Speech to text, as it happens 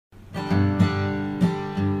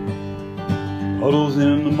Puddles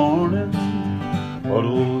in the morning,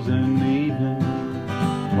 puddles in the evening,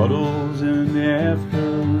 puddles in the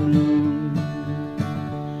afternoon.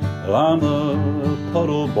 Well, I'm a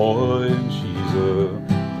puddle boy and she's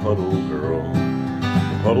a puddle girl.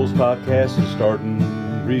 The Puddles podcast is starting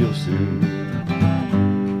real soon.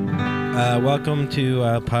 Welcome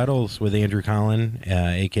to Puddles with Andrew Collin,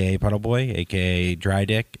 a.k.a. Puddle Boy, a.k.a. Dry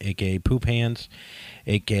Dick, a.k.a. Poop Hands,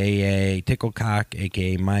 a.k.a. Tickle Cock,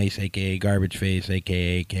 a.k.a. Mice, a.k.a. Garbage Face,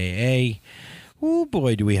 a.k.a. Oh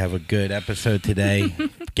boy, do we have a good episode today.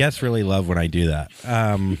 Guests really love when I do that.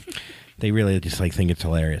 They really just think it's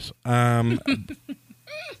hilarious.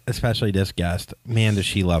 Especially this guest. Man, does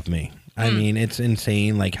she love me. I mean, it's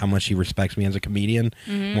insane how much she respects me as a comedian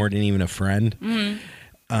more than even a friend.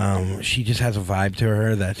 She just has a vibe to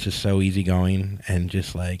her that's just so easygoing and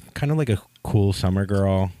just kind of like a cool summer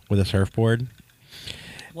girl with a surfboard.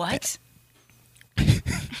 What?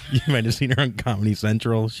 You might have seen her on Comedy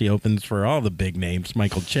Central. She opens for all the big names,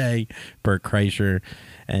 Michael Che, Bert Kreischer,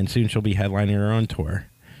 and soon she'll be headlining her own tour.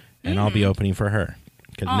 And I'll be opening for her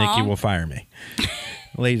because Nikki will fire me.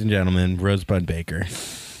 Ladies and gentlemen, Rosebud Baker.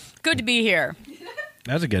 Good to be here.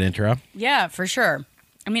 That was a good intro. Yeah, for sure.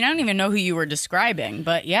 I mean, I don't even know who you were describing,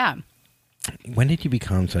 but yeah. When did you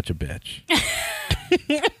become such a bitch?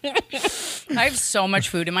 I have so much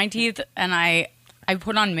food in my teeth, and I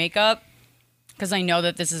put on makeup because I know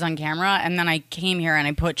that this is on camera, and then I came here and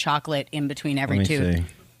I put chocolate in between every tooth. Let me see.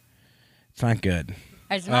 It's not good.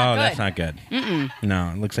 It's not good. That's not good.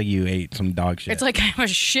 No, it looks like you ate some dog shit. It's like I have a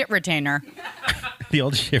shit retainer. The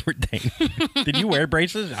old shit retainer. Did you wear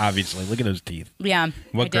braces? Obviously. Look at those teeth. Yeah.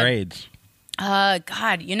 What grades? God,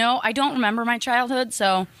 I don't remember my childhood,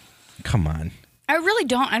 so. Come on. I really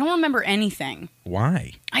don't. I don't remember anything.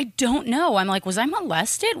 Why? I don't know. I'm like, was I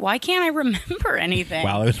molested? Why can't I remember anything?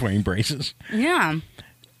 While I was wearing braces? Yeah.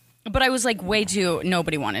 But I was way too,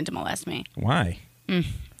 nobody wanted to molest me. Why?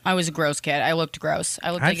 I was a gross kid. I looked gross.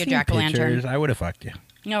 I looked I've like a jack-o'-lantern. I would have fucked you.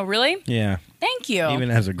 No, really? Yeah. Thank you.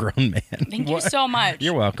 Even as a grown man. Thank you so much.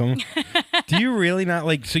 You're welcome. Do you really not,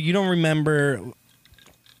 so you don't remember,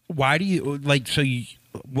 why do you,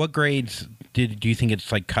 what grades do you think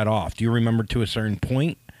it's, cut off? Do you remember to a certain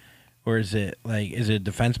point? Or is it, is it a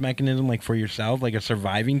defense mechanism, for yourself, a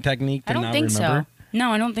surviving technique to not remember? I don't think so.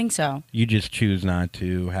 No, I don't think so. You just choose not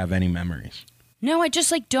to have any memories. No, I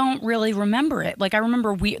just, don't really remember it. I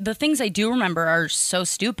remember the things I do remember are so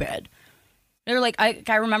stupid. They're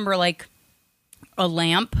I remember, a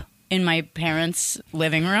lamp in my parents'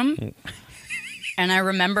 living room. And I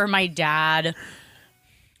remember my dad,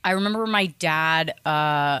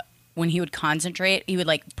 when he would concentrate, he would,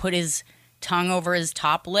 put his tongue over his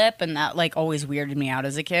top lip, and that, always weirded me out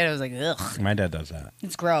as a kid. I was like, ugh. My dad does that.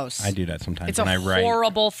 It's gross. I do that sometimes it's when I write. It's a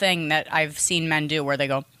horrible thing that I've seen men do where they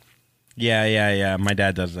go... Yeah. My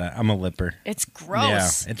dad does that. I'm a lipper. It's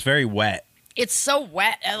gross. Yeah, it's very wet. It's so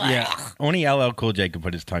wet. Yeah. Only LL Cool J could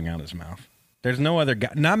put his tongue out his mouth. There's no other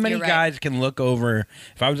guy. Not many guys can look over.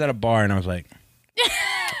 If I was at a bar and I was like,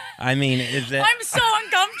 I mean, is it? I'm so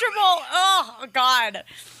uncomfortable. Oh, God.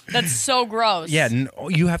 That's so gross. Yeah.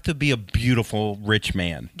 You have to be a beautiful rich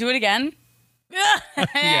man. Do it again.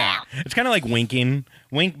 Yeah. It's kind of like winking.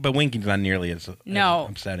 But winking's not nearly as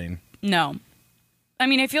upsetting. No. I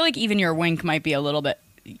mean, I feel like even your wink might be a little bit...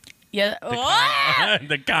 Yeah.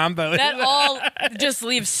 The combo. That all just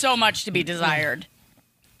leaves so much to be desired.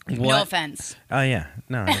 What? No offense. Oh, yeah.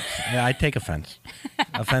 No, I take offense.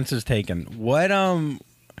 Offense is taken. What,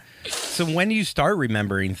 so when do you start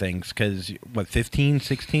remembering things? Because, 15,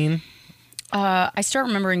 16? I start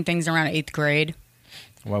remembering things around 8th grade.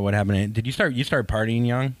 What happened? Did you start partying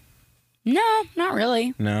young? No, not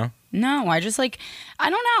really. No? No, I just, I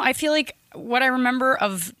don't know. I feel like what I remember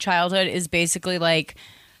of childhood is basically,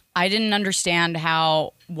 I didn't understand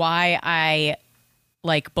why I,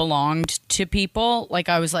 belonged to people.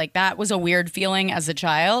 I was that was a weird feeling as a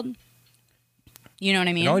child. You know what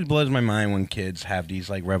I mean? It always blows my mind when kids have these,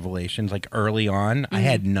 revelations. Early on, I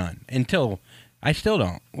had none. Until, I still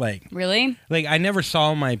don't. Really? I never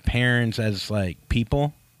saw my parents as,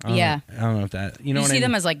 people. Yeah. I don't know if that, you know you what I see mean?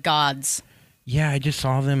 them as, gods. Yeah, I just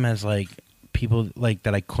saw them as, people,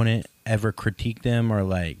 that I couldn't ever critique them or,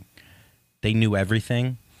 they knew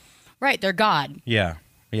everything. Right, they're God. Yeah.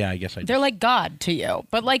 Yeah, I guess I do. They're like God to you.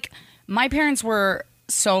 But, my parents were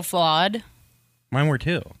so flawed. Mine were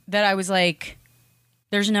too. That I was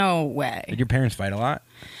there's no way. Did your parents fight a lot?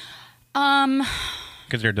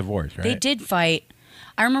 Because they're divorced, right? They did fight.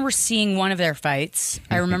 I remember seeing one of their fights.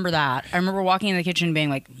 I remember that. I remember walking in the kitchen and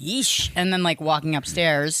being like, yeesh, and then like walking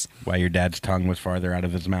upstairs. While your dad's tongue was farther out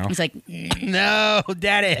of his mouth. He's like, no,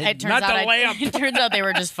 Daddy, it turns it turns out they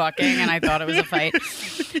were just fucking, and I thought it was a fight.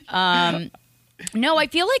 No, I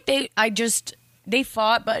feel like they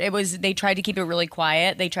fought, but they tried to keep it really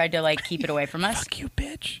quiet. They tried to like keep it away from us. Fuck you,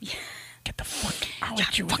 bitch. Get the fuck out I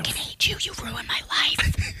fucking hate you. You ruined my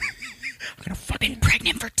life. I'm gonna fucking been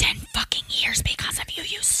pregnant for 10 fucking years because of you,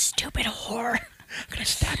 you stupid whore. I'm gonna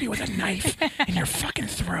stab you with a knife in your fucking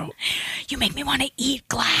throat. You make me want to eat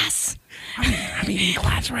glass. I'm eating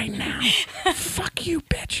glass right now. Fuck you,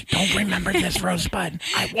 bitch. Don't remember this, Rosebud.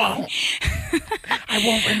 I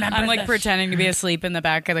won't remember I'm like this. pretending to be asleep in the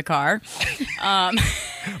back of the car.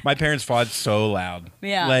 My parents fought so loud.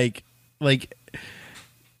 Yeah. Like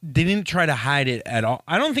they didn't try to hide it at all.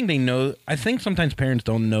 I don't think they know. I think sometimes parents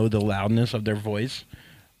don't know the loudness of their voice.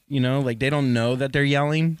 You know, like they don't know that they're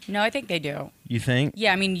yelling. No, I think they do. You think?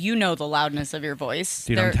 Yeah, I mean, you know the loudness of your voice.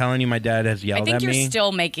 Dude, I'm telling you, my dad has yelled at me.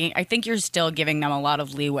 I think you're still giving them a lot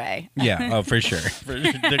of leeway. Yeah, oh, for sure.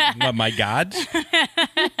 My gods?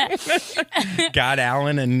 God,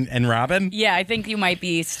 Alan, and Robin? Yeah, I think you might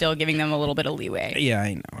be still giving them a little bit of leeway. Yeah,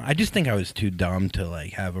 I know. I just think I was too dumb to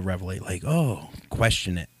like have a revelation, like,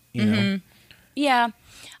 question it, you know? Yeah,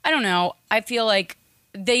 I don't know. I feel like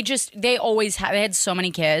they had so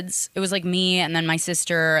many kids. It was like me and then my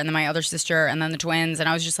sister and then my other sister and then the twins. And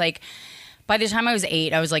I was just like, by the time I was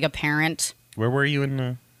 8, I was like a parent. Where were you in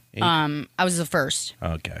the age? I was the first.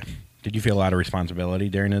 Okay. Did you feel a lot of responsibility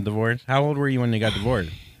during the divorce? How old were you when they got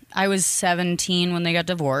divorced? I was 17 when they got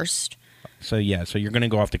divorced. So you're going to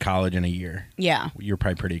go off to college in a year. Yeah. You're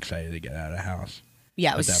probably pretty excited to get out of the house.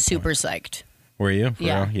 Yeah, I was super psyched. Were you? For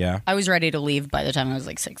Yeah. real? Yeah. I was ready to leave by the time I was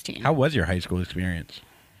like 16. How was your high school experience?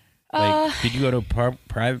 Like, did you go to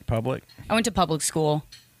private, public? I went to public school,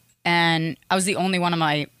 and I was the only one of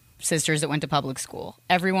my sisters that went to public school.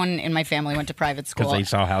 Everyone in my family went to private school. Because they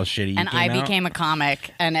saw how shitty you and came I out? became a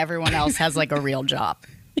comic, and everyone else has like a real job.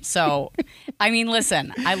 So, I mean,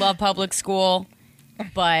 listen, I love public school,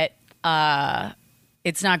 but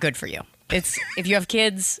it's not good for you. If you have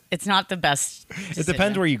kids, it's not the best decision. It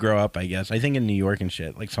depends where you grow up, I guess. I think in New York and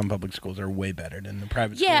shit, like some public schools are way better than the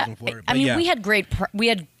private schools in Florida. I mean, we had great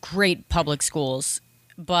public schools,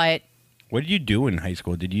 but what did you do in high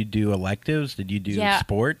school? Did you do electives? Did you do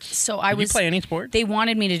sports? So did you play any sports? They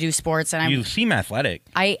wanted me to do sports, and you seem athletic.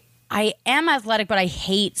 I am athletic, but I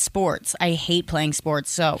hate sports. I hate playing sports.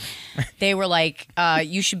 So they were like,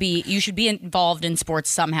 you should be involved in sports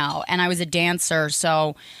somehow. And I was a dancer,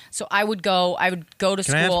 so I would go to school.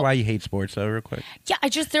 Can I ask why you hate sports though, real quick? Yeah,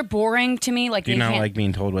 they're boring to me. Like, do you not like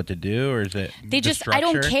being told what to do, or is it I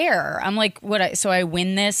don't care. I'm like, so I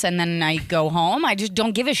win this and then I go home. I just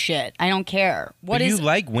don't give a shit. I don't care. You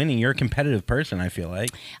like winning. You're a competitive person, I feel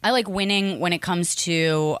like. I like winning when it comes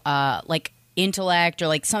to like intellect or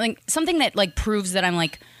like something that like proves that I'm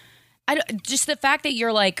like, just the fact that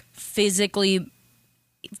you're like physically,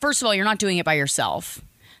 first of all, you're not doing it by yourself,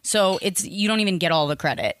 so you don't even get all the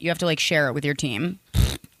credit. You have to like share it with your team.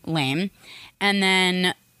 Lame. And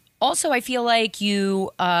then also I feel like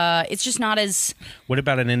it's just not as. What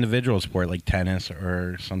about an individual sport like tennis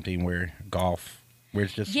or something where golf, where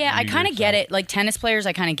it's just I kind of get it. Like tennis players,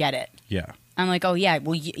 I kind of get it. Yeah. I'm like, oh yeah,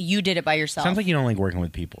 well you did it by yourself. Sounds like you don't like working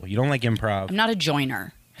with people. You don't like improv. I'm not a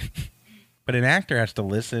joiner. But an actor has to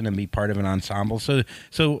listen and be part of an ensemble. So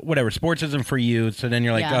whatever, sports isn't for you. So then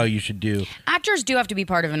you're like, you should do. Actors do have to be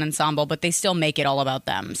part of an ensemble, but they still make it all about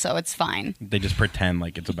them, so it's fine. They just pretend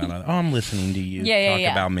like it's about, I'm listening to you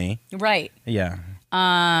talk about me. Right. Yeah.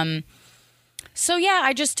 So yeah,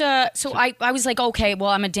 I just I was like, okay, well,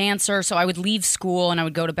 I'm a dancer, so I would leave school and I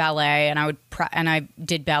would go to ballet, and I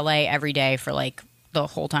did ballet every day for like the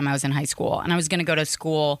whole time I was in high school, and I was going to go to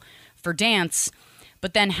school for dance,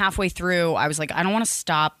 but then halfway through, I was like, I don't want to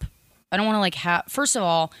stop. I don't want to like first of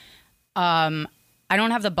all, I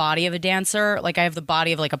don't have the body of a dancer. Like I have the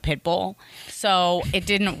body of like a pit bull, so it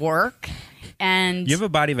didn't work. And you have a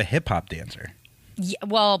body of a hip hop dancer. Yeah,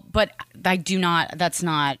 well, but I do not. That's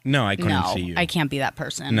not. No, I couldn't see you. I can't be that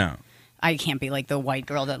person. No, I can't be like the white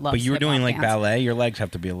girl that loves. But you were doing like dance. ballet. Your legs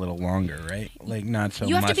have to be a little longer, right? Like not so.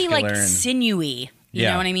 You have to be like and sinewy. You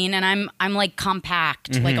know what I mean? And I'm like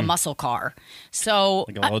compact, like a muscle car. So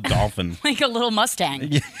like a little dolphin, like a little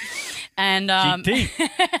Mustang. And GT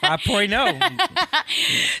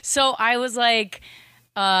 5.0. So I was like.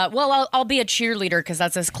 Well, I'll be a cheerleader because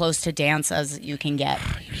that's as close to dance as you can get.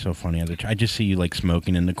 You're so funny. I just see you like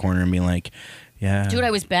smoking in the corner and being like, yeah. Dude,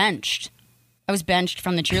 I was benched. I was benched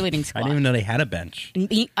from the cheerleading I squad. didn't even know they had a bench.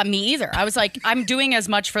 Me either. I was like, I'm doing as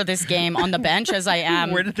much for this game on the bench as I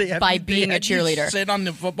am Where did they have by you- being they a had you cheerleader. sit on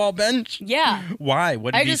the football bench? Yeah. Why?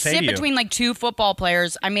 What did I he just say sit to you? between like two football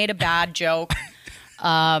players. I made a bad joke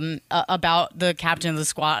about the captain of the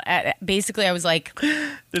squad. Basically, I was like,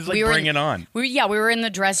 It's like bring it on. We were in the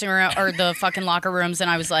dressing room or the fucking locker rooms, and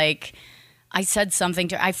I was like, I said something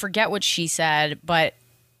to, I forget what she said, but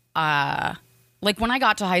like when I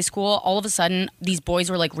got to high school, all of a sudden these boys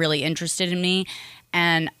were like really interested in me,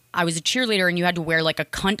 and I was a cheerleader, and you had to wear like a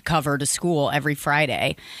cunt cover to school every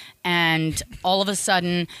Friday. And all of a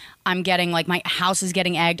sudden, I'm getting like my house is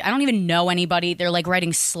getting egged. I don't even know anybody. They're like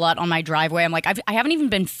writing slut on my driveway. I'm like, I haven't even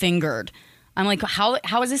been fingered. I'm like, how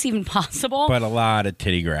is this even possible? But a lot of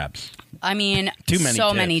titty grabs. I mean, Too many so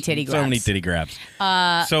tits. many titty grabs. So many titty grabs.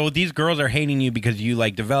 So these girls are hating you because you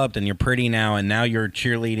like developed and you're pretty now, and now you're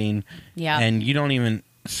cheerleading. Yeah. And you don't even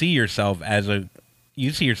see yourself as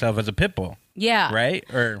you see yourself as a pit bull. Yeah. Right?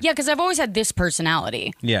 Or Yeah, because I've always had this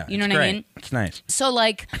personality. yeah. You know it's what great. I mean? It's nice. So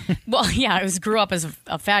like, well, yeah, I grew up as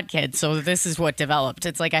a fat kid, so this is what developed.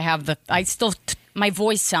 It's like my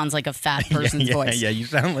voice sounds like a fat person's voice. Yeah, you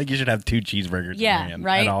sound like you should have 2 cheeseburgers. in your Yeah, hand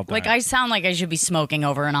right? At all Like times. I sound like I should be smoking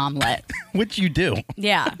over an omelet. Which you do.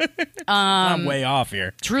 Yeah, I'm way off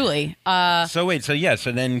here. truly. So wait, so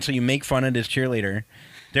you make fun of this cheerleader.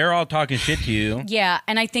 They're all talking shit to you. Yeah,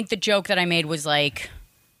 and I think the joke that I made was like,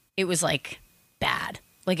 it was like bad.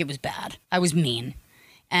 Like it was bad. I was mean,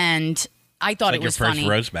 and I thought Like it was your first funny.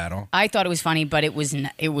 roast battle. I thought it was funny, but it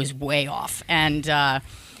was way off. And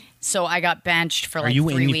so I got benched for Are like you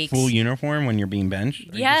 3 in weeks. full uniform when you're being benched? Or you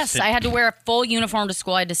just Yes, sit- I had to wear a full uniform to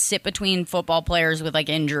school. I had to sit between football players with like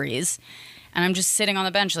injuries. And I'm just sitting on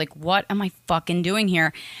the bench like, what am I fucking doing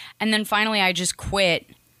here? And then finally I just quit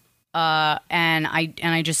and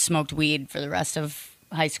I just smoked weed for the rest of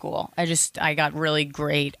high school. I got really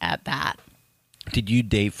great at that. Did you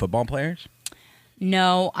date football players?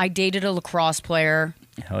 No, I dated a lacrosse player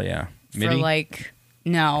Hell yeah. for Midi? like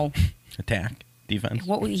no. Attack? Defense?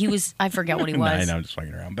 What he was I forget what he Nah, was. I know, I'm just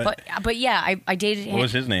fucking around. But, But yeah, I dated him. what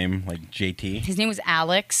was his name? Like JT? His name was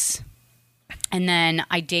Alex. And then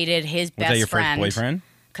I dated his Was best that your friend. first boyfriend?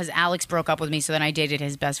 Because Alex broke up with me, so then I dated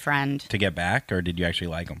his best friend. To get back, or did you actually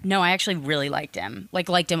like him? No, I actually really liked him.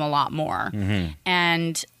 Liked him a lot more. Mm-hmm.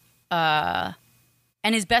 And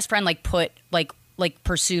his best friend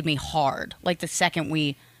pursued me hard. Like the second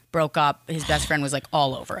we broke up, his best friend was like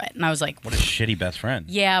all over it. And I was like, What a shitty best friend.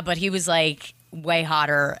 yeah, but he was like way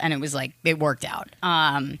hotter, and it was like it worked out.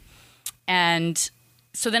 And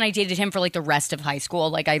so then I dated him for like the rest of high school.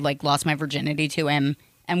 Like I lost my virginity to him,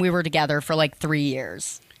 and we were together for like 3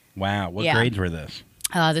 years. Wow. What Yeah. grades were this?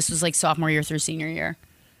 This was like sophomore year through senior year.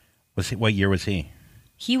 What year was he?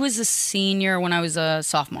 He was a senior when I was a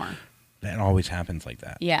sophomore. That always happens like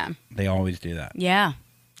that. Yeah, They always do that. yeah,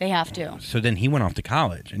 they have to. So then he went off to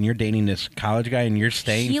college, and you're dating this college guy, and you're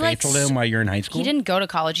staying He, like, faithful to him while you're in high school? He didn't go to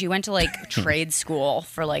college. He went to like trade school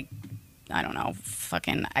for like, I don't know,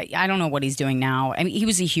 I don't know what he's doing now. I mean, he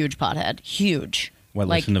was a huge pothead, huge. What,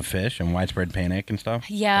 like, listen to Fish and Widespread Panic and stuff?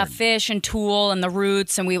 yeah, Fish and Tool and the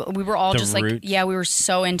Roots, and we were all The just like, Roots? yeah, we were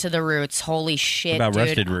so into the Roots. Holy shit, What about dude.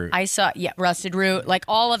 Rusted Root? I saw, yeah, Rusted Root, like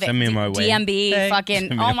all of it. Send me my way. DMB, Hey, fucking,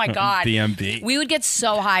 send me oh my my god, DMB. We would get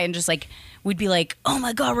so high and just like, we'd be like, oh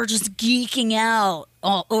my god, we're just geeking out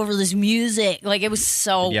all over this music. Like it was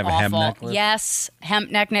so Did you have a awful. hemp necklace? Yes,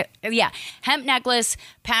 hemp necklace,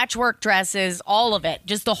 patchwork dresses, all of it,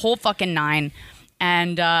 just the whole fucking nine.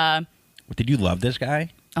 And Did you love this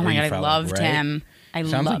guy? oh Or my you god, I felt loved like, right? him. I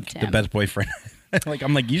Sounds loved like him. the best boyfriend.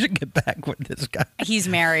 I'm like, you should get back with this guy. He's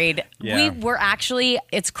married. Yeah. We were actually,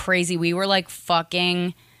 it's crazy. We were like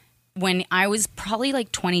fucking when I was probably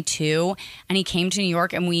like 22, and he came to New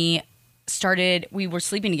York, and we were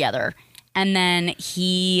sleeping together. And then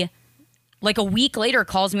he, like a week later,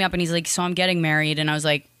 calls me up and he's like, so I'm getting married. And I was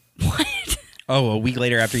like, what? Oh, a week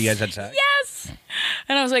later after you guys had sex? Yes.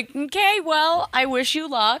 And I was like, okay, well, I wish you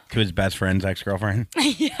luck. To his best friend's ex-girlfriend?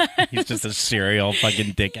 Yeah. He's just a serial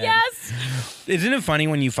fucking dickhead. Yes. Isn't it funny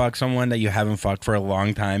when you fuck someone that you haven't fucked for a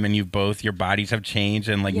long time, and your bodies have changed,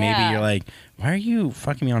 and like Yeah. maybe you're like, why are you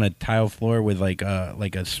fucking me on a tile floor with like a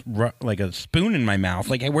spoon in my mouth?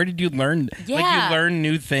 Like, hey, where did you learn? Like Yeah. you learn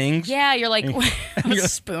new things. Yeah, you're like, a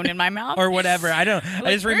spoon in my mouth. Or whatever. I don't.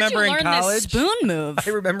 I just Where'd remember you in learn college. this spoon move. I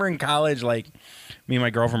remember in college, like, me and my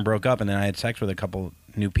girlfriend broke up, and then I had sex with a couple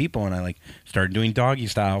new people, and I like started doing doggy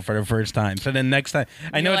style for the first time. So then next time,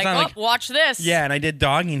 I know You're it's like, not like, watch this. yeah, and I did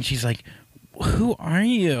doggy, and she's like, who are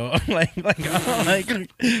you?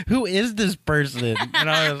 Who is this person? And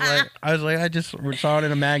I was like, I just saw it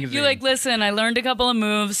in a magazine. You're like, listen, I learned a couple of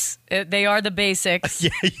moves. They are the basics.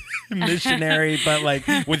 Yeah, missionary, but like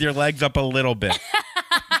with your legs up a little bit.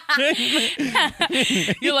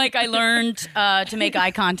 You're like, I learned to make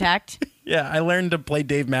eye contact. Yeah, I learned to play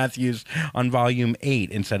Dave Matthews on volume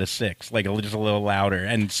 8 instead of 6, like just a little louder.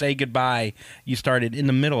 And say goodbye, you started in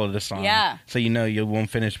the middle of the song. Yeah. So you know you won't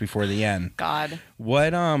finish before the end. God.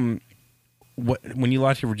 What when you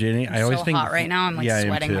lost your virginity, I always so think hot right now. I'm like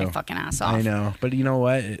sweating my fucking ass off. I know. But you know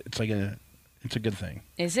what? It's a good thing.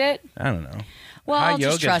 Is it? I don't know. Well, Hot I'll just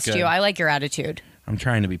yoga's trust good. you. I like your attitude. I'm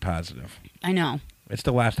trying to be positive. I know. It's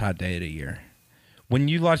the last hot day of the year. When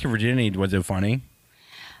you lost your virginity, was it funny?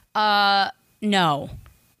 No,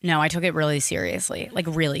 I took it really seriously, like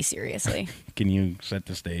really seriously. Can you set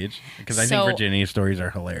the stage? Because I So- think virginity stories are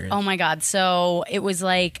hilarious. Oh my God. So it was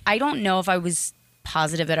like, I don't know if I was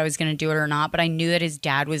positive that I was going to do it or not, but I knew that his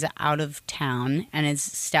dad was out of town and his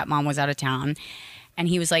stepmom was out of town. And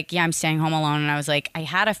he was like, yeah, I'm staying home alone. And I was like, I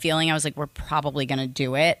had a feeling. I was like, we're probably going to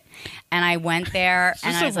do it. And I went there It's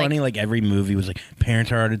and just I so was funny. like, Like every movie was like, parents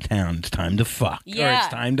are out of town. It's time to fuck. Or Yeah. it's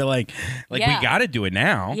time to like Yeah. we got to do it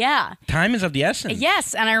now. yeah. Time is of the essence.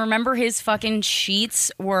 Yes. And I remember his fucking sheets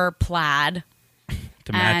were plaid.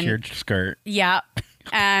 To match And- your skirt. Yeah.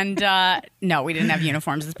 And no, we didn't have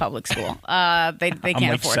uniforms. It's public school. They I'm can't like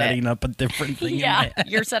afford setting it. up a different thing. Yeah, In my head.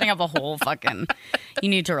 you're setting up a whole fucking. You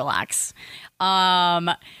need to relax.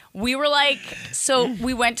 We were like, so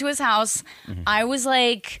we went to his house. I was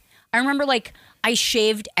like, I remember like I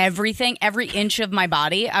shaved everything, every inch of my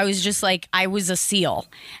body. I was just like, I was a seal,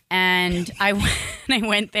 and I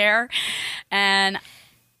went there, and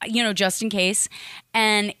just in case.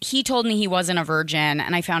 And he told me he wasn't a virgin,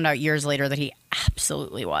 and I found out years later that he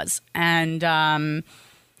absolutely was. And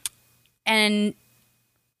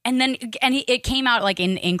then it came out like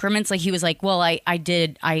in increments. Like he was like, well, I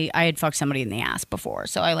had fucked somebody in the ass before,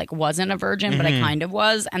 so I like wasn't a virgin, but I kind of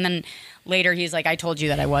was. And then later he's like, I told you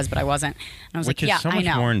that I was, but I wasn't. And I was Which like, yeah, is so much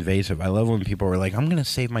I know. more invasive. I love when people are like, I'm gonna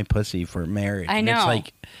save my pussy for marriage. I And know. it's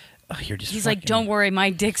like, oh, you're just. He's like, don't worry, my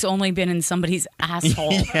dick's only been in somebody's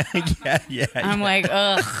asshole. yeah. I'm like,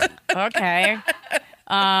 ugh, okay.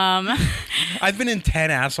 I've been in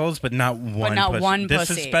 10 assholes, but not one. not pussy. one This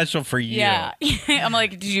is pussy. special for you. Yeah. I'm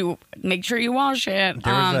like, did you make sure you wash it?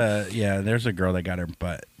 There's a girl that got her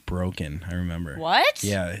butt broken. I remember. What?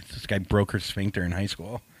 Yeah, this guy broke her sphincter in high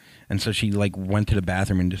school, and so she like went to the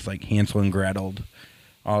bathroom and just like Hansel and Gretel'd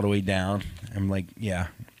all the way down. I'm like, yeah,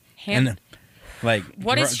 and like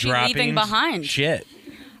What is she leaving droppings, behind? Shit.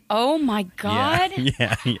 Oh my God.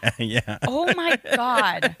 Yeah. Oh my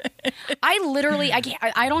God.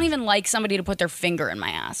 I don't even like somebody to put their finger in my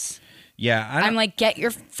ass. Yeah, I'm like, get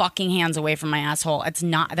your fucking hands away from my asshole.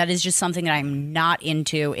 That is just something that I'm not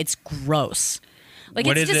into. It's gross. Like,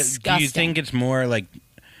 what it's is disgusting. it? Do you think it's more like?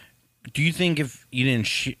 Do you think if you didn't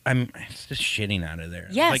it's just shitting out of there?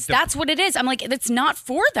 Yes, Like that's what it is. I'm like, it's not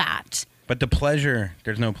for that. But the pleasure,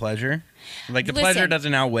 there's no pleasure. Like the pleasure Listen.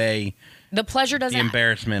 doesn't outweigh The pleasure the doesn't.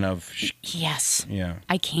 embarrassment of. Yes. Yeah.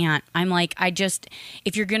 I can't. I'm like,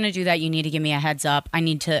 if you're gonna do that, you need to give me a heads up. I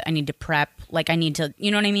need to prep. Like, I need to, you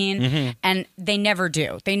know what I mean? Mm-hmm. And they never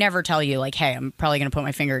do. They never tell you like, hey, I'm probably gonna put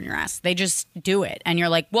my finger in your ass. They just do it, and you're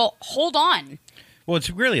like, well, hold on. Well, it's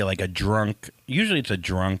really like a drunk. Usually, it's a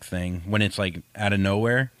drunk thing when it's like out of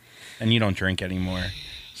nowhere, and you don't drink anymore.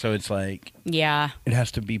 So it's like, Yeah. it has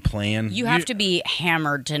to be planned. You have to be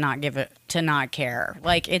hammered to not care.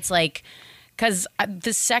 Like, it's like, because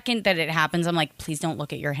the second that it happens, I'm like, please don't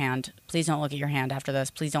look at your hand. Please don't look at your hand after this.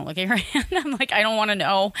 Please don't look at your hand. I'm like, I don't want to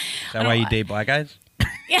know. Is that why you date black guys?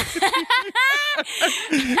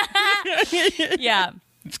 Yeah.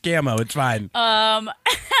 It's camo. It's fine. That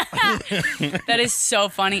is so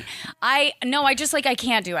funny. I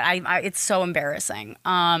can't do it. It's so embarrassing.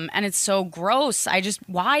 And it's so gross.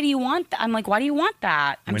 Why do you want that? I'm like, why do you want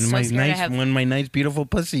that? I'm when so my scared nice, when my nice, beautiful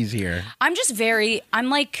pussy's here. I'm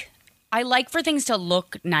like, I like for things to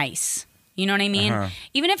look nice. You know what I mean? Uh-huh.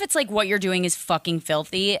 Even if it's like what you're doing is fucking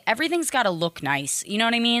filthy, everything's got to look nice. You know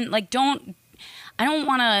what I mean? Like, I don't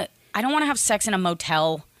want to have sex in a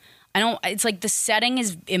motel. It's like the setting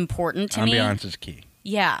is important to me. Ambiance is key.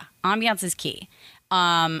 Yeah, ambiance is key.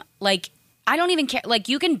 Like, I don't even care. Like,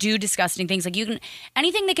 you can do disgusting things. Like,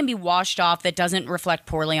 anything that can be washed off that doesn't reflect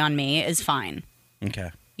poorly on me is fine.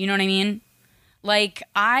 Okay. You know what I mean? Like,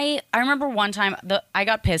 I remember one time I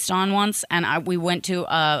got pissed on once, and we went to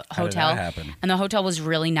a How did hotel, that happen? and the hotel was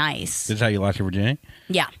really nice. This is how you lost your virginity?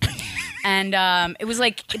 Yeah. And it was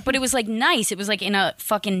like, but it was like nice. It was like in a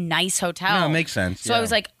fucking nice hotel. No, it makes sense. So I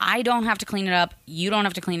was like, I don't have to clean it up. You don't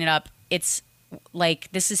have to clean it up. It's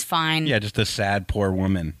like, this is fine. Yeah, just a sad, poor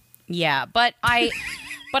woman. Yeah, but I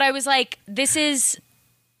was like, this is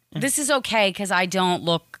okay because I don't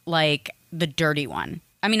look like the dirty one.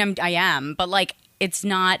 I mean, I am, but like, it's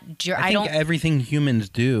not. I think everything humans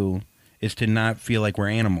do is to not feel like we're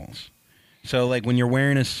animals. So, like, when you're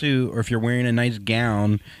wearing a suit or if you're wearing a nice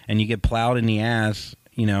gown and you get plowed in the ass,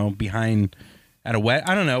 you know, behind at a wet,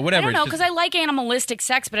 I don't know, whatever. I don't know, because I like animalistic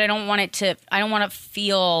sex, but I don't want to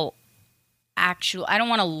feel actual. I don't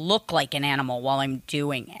want to look like an animal while I'm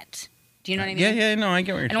doing it. Do you know what I mean? Yeah, no, I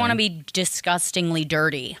get what you're saying. I don't want to be disgustingly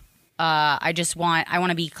dirty. I want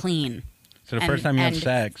to be clean. So the first time you had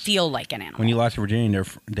sex, feel like an animal. when you lost your virginity,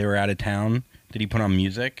 they were out of town. Did he put on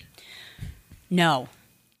music? No.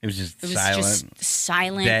 It was just silent. Just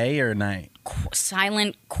silent. Day or night?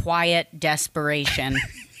 Silent, quiet desperation.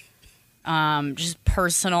 Just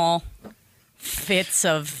personal fits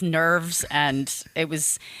of nerves, and it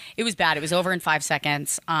was bad. It was over in 5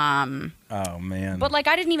 seconds. Oh man! But like,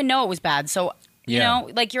 I didn't even know it was bad. So you know,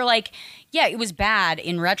 like, you're like, yeah, it was bad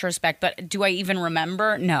in retrospect. But do I even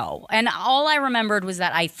remember? No. And all I remembered was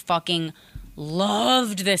that I fucking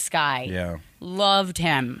loved this guy. Yeah. Loved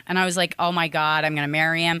him. And I was like, oh my God, I'm going to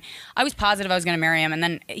marry him. I was positive I was going to marry him. And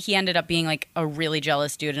then he ended up being like a really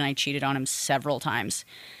jealous dude, and I cheated on him several times.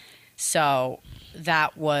 So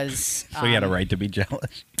that was... So he had a right to be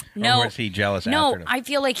jealous? No. Or was he jealous No, after? I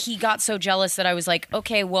feel like he got so jealous that I was like,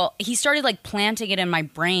 okay, well, he started like planting it in my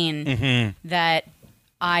brain that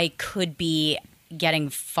I could be getting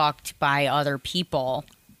fucked by other people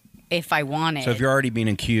if I wanted. So if you're already being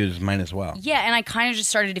accused, might as well. Yeah, and I kind of just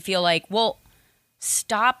started to feel like, well,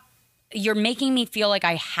 stop. You're making me feel like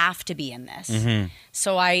I have to be in this.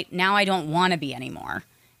 So now I don't want to be anymore.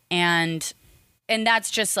 And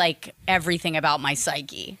that's just like everything about my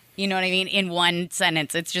psyche. You know what I mean? In one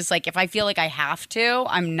sentence, it's just like, if I feel like I have to,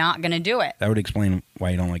 I'm not going to do it. That would explain why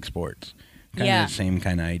you don't like sports. Kind of the same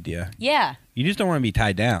kind of idea. Yeah. You just don't want to be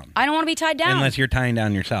tied down. I don't want to be tied down. Unless you're tying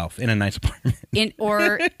down yourself in a nice apartment.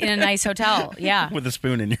 Or in a nice hotel, yeah. With a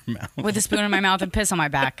spoon in your mouth. With a spoon in my mouth and piss on my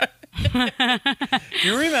back.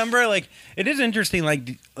 You remember, like, it is interesting,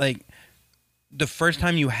 like the first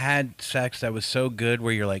time you had sex that was so good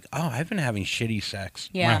where you're like, oh, I've been having shitty sex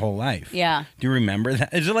my whole life. Yeah. Do you remember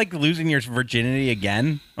that? Is it like losing your virginity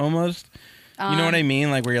again, almost? You know what I mean?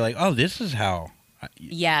 Like, where you're like, oh, this is how.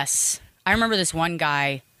 Yes. I remember this one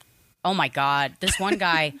guy. Oh, my God. This one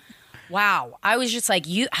guy. Wow. I was just like,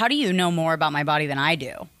 how do you know more about my body than I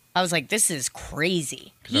do? I was like, this is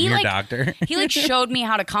crazy. Because I'm your doctor. He like showed me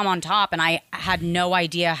how to come on top, and I had no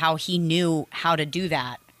idea how he knew how to do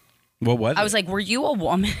that. What was it? I was like, were you a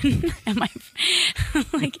woman? Am I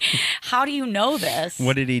like, how do you know this?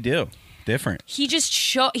 What did he do? Different. He just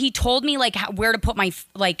he told me like where to put my,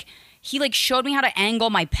 like, he like showed me how to angle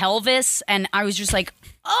my pelvis, and I was just like,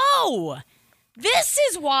 oh, this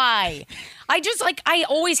is why. I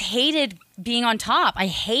always hated being on top. I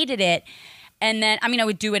hated it. And then, I mean, I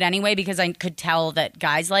would do it anyway because I could tell that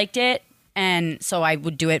guys liked it. And so I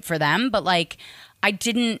would do it for them. But like,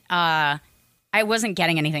 I wasn't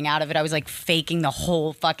getting anything out of it. I was like faking the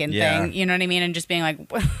whole fucking thing. You know what I mean? And just being like,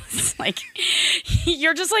 it's like,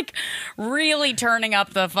 you're just like really turning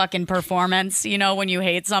up the fucking performance. You know, when you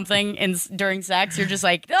hate something during sex, you're just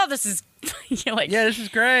like, oh, this is, you're like, yeah, this is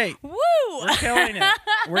great. Woo! We're killing it.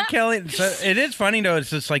 We're killing it. So it is funny though.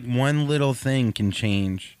 It's just like one little thing can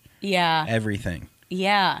change everything.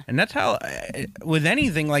 Yeah. And that's how, with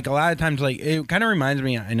anything, like a lot of times, like it kind of reminds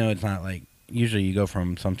me, I know it's not like, usually you go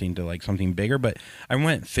from something to like something bigger, but I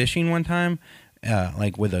went fishing one time,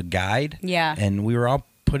 like with a guide. Yeah. And we were all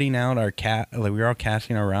putting out our we were all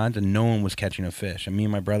casting our rods, and no one was catching a fish. And me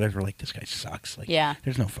and my brothers were like, this guy sucks. Like,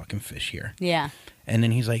 there's no fucking fish here. Yeah. And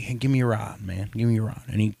then he's like, hey, give me your rod, man. Give me your rod.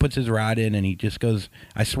 And he puts his rod in, and he just goes,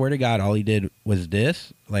 I swear to God, all he did was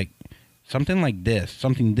this, like something like this,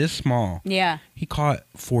 something this small. Yeah. He caught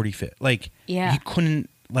 40 fish. Like, he couldn't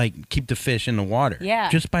like keep the fish in the water. Yeah.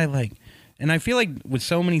 Just by like, and I feel like with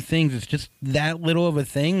so many things, it's just that little of a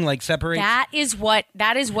thing, like separates. That is what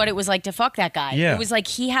it was like to fuck that guy. Yeah. It was like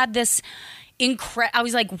he had this I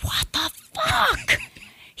was like, what the fuck?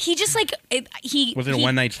 He just like Was it a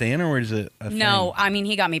one night stand or was it a thing? No, I mean,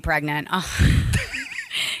 he got me pregnant.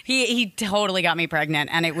 He totally got me pregnant,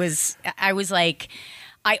 and I was like,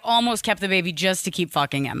 I almost kept the baby just to keep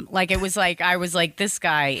fucking him. Like, it was like, I was like, this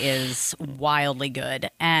guy is wildly good,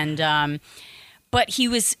 and but he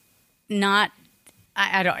was not.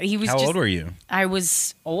 I don't. He was. How old were you? I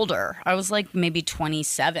was older. I was like maybe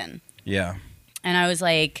 27. Yeah. And I was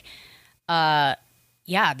like,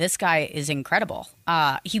 yeah, this guy is incredible.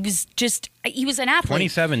 He was an athlete.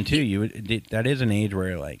 27 too. That is an age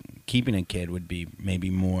where like keeping a kid would be maybe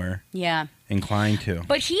more inclined to.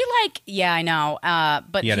 But he I know.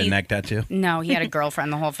 But he had a neck tattoo. No, he had a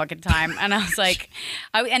girlfriend the whole fucking time, and I was like,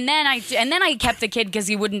 and then I kept the kid because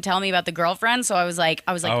he wouldn't tell me about the girlfriend. So I was like,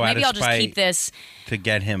 maybe I'll just keep this to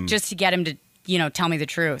get him to tell me the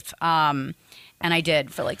truth. And I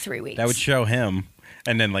did for like 3 weeks. That would show him.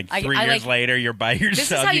 And then, 3 years later, you're by yourself.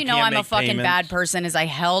 This is how you know I'm a fucking payments. bad person. Is I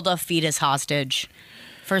held a fetus hostage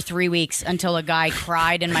for 3 weeks until a guy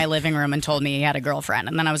cried in my living room and told me he had a girlfriend,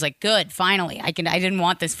 and then I was like, "Good, finally, I didn't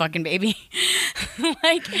want this fucking baby."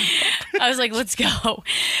 I was like, "Let's go."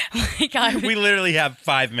 We literally have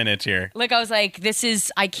 5 minutes here. I was like, "This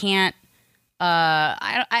is I can't."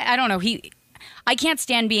 I don't know. I can't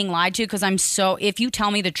stand being lied to because I'm so. If you tell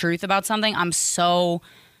me the truth about something, I'm so.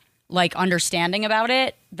 Understanding about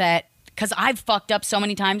it that because I've fucked up so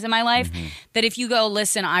many times in my life that if you go,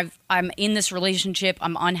 listen, I'm in this relationship,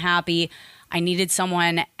 I'm unhappy, I needed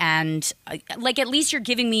someone, and at least you're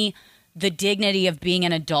giving me the dignity of being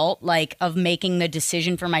an adult, of making the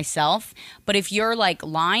decision for myself. But if you're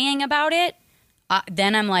lying about it,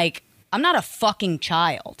 then I'm like, I'm not a fucking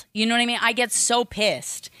child. You know what I mean? I get so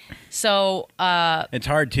pissed. So it's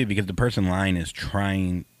hard too because the person lying is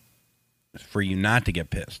trying for you not to get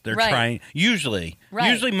pissed. They're trying usually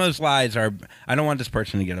most lies are I don't want this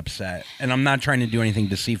person to get upset and I'm not trying to do anything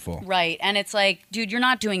deceitful. Right. And it's like, dude, you're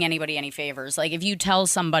not doing anybody any favors. If you tell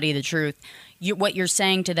somebody the truth, what you're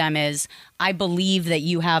saying to them is, I believe that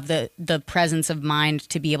you have the presence of mind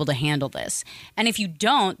to be able to handle this. And if you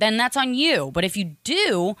don't, then that's on you. But if you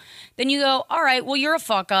do, then you go, all right, well, you're a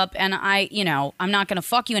fuck up and I'm not going to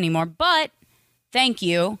fuck you anymore. But thank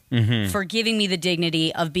you for giving me the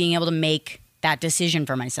dignity of being able to make that decision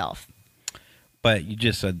for myself. But you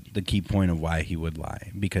just said the key point of why he would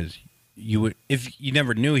lie, because you would, if you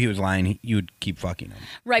never knew he was lying, you would keep fucking him.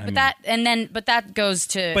 Right, but that goes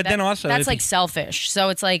to. But then also that's selfish. So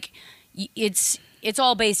it's it's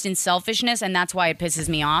all based in selfishness, and that's why it pisses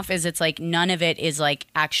me off. Is it's none of it is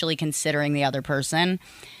actually considering the other person.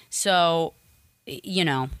 So,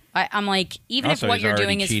 I'm like, even also, if what you're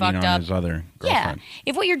doing is fucked up, his other girlfriend.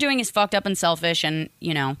 If what you're doing is fucked up and selfish, and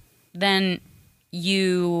then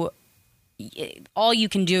all you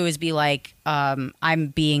can do is be like, I'm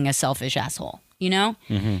being a selfish asshole,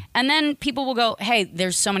 and then people will go, hey,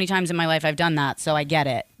 there's so many times in my life I've done that, so I get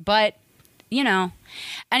it. But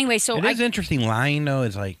anyway, so it is interesting. Lying though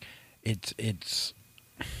is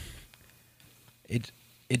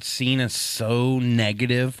it's seen as so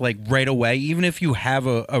negative, right away, even if you have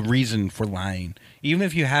a reason for lying, even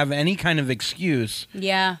if you have any kind of excuse.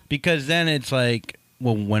 Yeah. Because then it's like,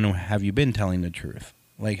 well, when have you been telling the truth?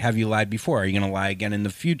 Have you lied before? Are you going to lie again in the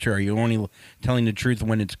future? Are you only telling the truth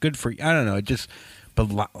when it's good for you? I don't know.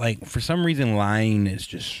 But for some reason, lying is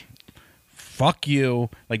just fuck you.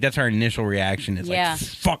 That's our initial reaction.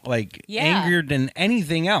 It's fuck, angrier than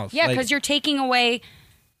anything else. Yeah, because you're taking away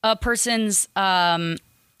a person's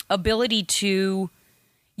ability to.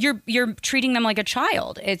 You're treating them like a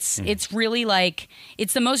child. It's really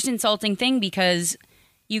it's the most insulting thing, because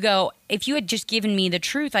you go, if you had just given me the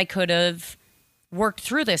truth, I could have worked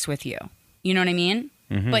through this with you. You know what I mean?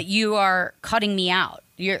 But you are cutting me out.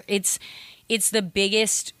 It's the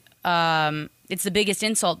biggest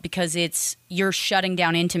insult, because you're shutting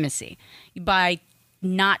down intimacy by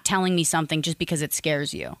not telling me something just because it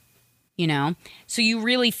scares you. So you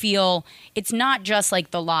really feel it's not just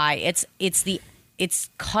the lie. It's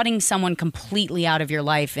cutting someone completely out of your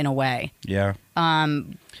life in a way. Yeah.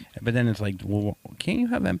 But then it's well, can't you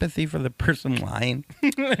have empathy for the person lying?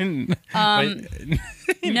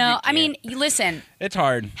 No, I mean, listen. It's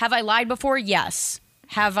hard. Have I lied before? Yes.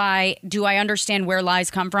 Do I understand where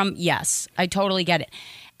lies come from? Yes. I totally get it.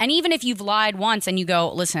 And even if you've lied once and you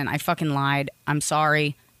go, listen, I fucking lied, I'm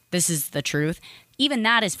sorry, this is the truth, even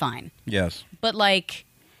that is fine. Yes. But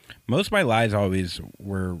most of my lies always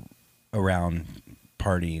were around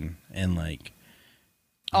partying and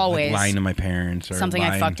always lying to my parents or something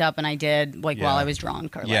lying. I fucked up and I did while I was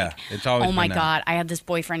drunk, or it's always oh my god, I had this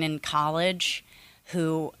boyfriend in college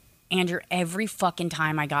who, Andrew, every fucking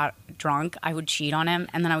time I got drunk, I would cheat on him,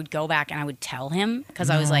 and then I would go back and I would tell him, because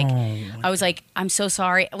I was like, I'm so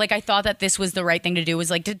sorry. I thought that this was the right thing to do, was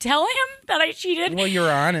to tell him that I cheated. Well, you're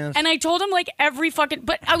honest. And I told him every fucking,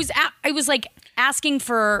 but I was asking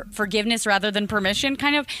for forgiveness rather than permission,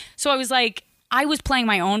 kind of. So I was playing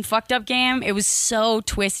my own fucked up game. It was so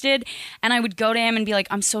twisted. And I would go to him and be like,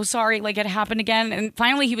 I'm so sorry, it happened again. And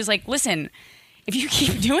finally he was like, listen, if you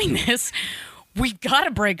keep doing this, we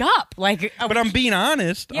gotta break up. Like, But I'm being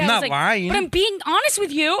honest. yeah, I'm I not was like, lying. But I'm being honest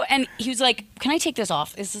with you. And he was like, "Can I take this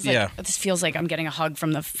off? This is like, Yeah. this feels like I'm getting a hug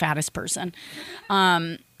from the fattest person."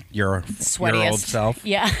 Your Sweatiest. old self.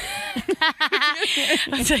 Yeah.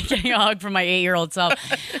 It's like getting a hug from my 8-year-old self.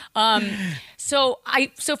 So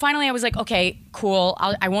finally I was like, okay, cool.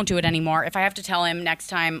 I won't do it anymore. If I have to tell him next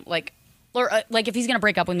time, like if he's going to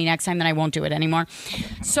break up with me next time, then I won't do it anymore.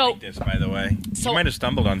 So This, by the way. You might have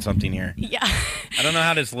stumbled on something here. yeah, I don't know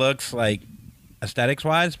how this looks like aesthetics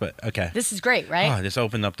wise, but okay. this is great, right? Oh, this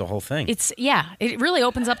opened up the whole thing. It really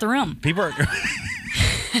opens up the room. People are.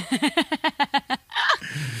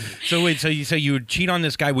 So wait, so you would cheat on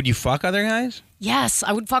this guy? Would you fuck other guys? Yes,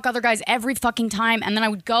 I would fuck other guys every fucking time, and then I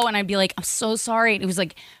would go and I'd be like, "I'm so sorry." And it was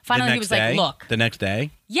like, finally, he was like, "Look." The next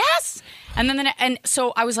day. Yes, and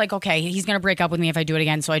so I was like, okay, he's gonna break up with me if I do it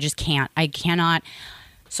again. So I just can't. I cannot.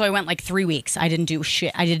 So I went like 3 weeks. I didn't do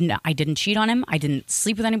shit. I didn't cheat on him. I didn't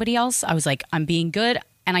sleep with anybody else. I was like, I'm being good,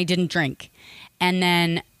 and I didn't drink. And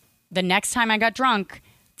then the next time I got drunk,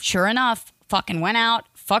 sure enough, fucking went out,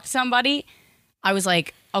 fucked somebody. I was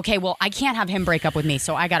like, okay, well, I can't have him break up with me,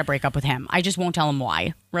 so I got to break up with him. I just won't tell him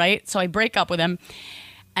why, right? So I break up with him,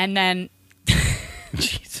 and then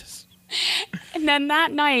Jesus. And then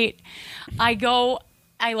that night, I go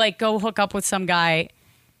hook up with some guy,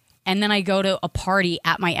 and then I go to a party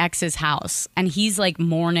at my ex's house, and he's like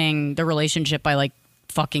mourning the relationship by like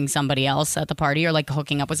fucking somebody else at the party or like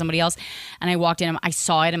hooking up with somebody else. And I walked in, I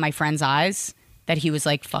saw it in my friend's eyes that he was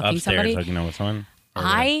like fucking Upstairs, somebody. hooking up with someone.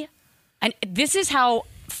 And this is how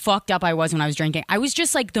fucked up I was when I was drinking. I was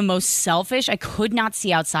just like the most selfish. I could not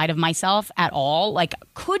see outside of myself at all. Like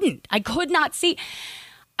I could not see.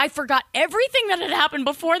 I forgot everything that had happened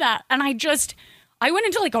before that. And I went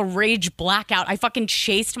into like a rage blackout. I fucking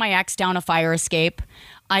chased my ex down a fire escape.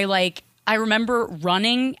 I remember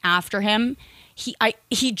running after him.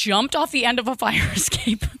 He jumped off the end of a fire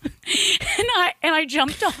escape, and I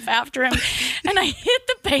jumped off after him, and I hit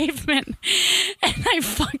the pavement, and I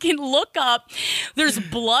fucking look up. There's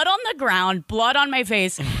blood on the ground, blood on my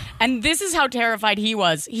face, and this is how terrified he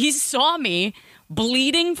was. He saw me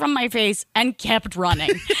bleeding from my face and kept running.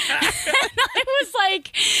 And I was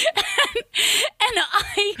like,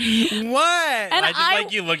 What? And I just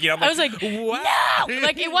like you looking up. I was like, what? No!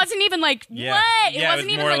 Like, it wasn't even like, Yeah. what? Yeah, it wasn't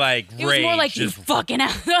was even more like it was more rage, like, you just- fucking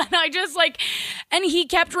out. And I just like, and he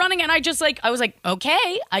kept running, and I was like,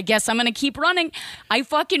 okay, I guess I'm gonna keep running. I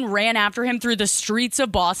fucking ran after him through the streets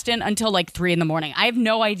of Boston until like 3 a.m. I have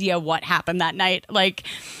no idea what happened that night. Like,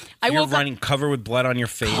 You're running covered with blood on your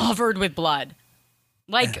face. covered with blood.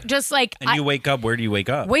 Like, just like. And you wake up, where do you wake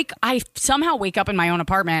up? I somehow wake up in my own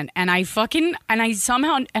apartment, and I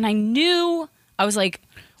knew, I was like,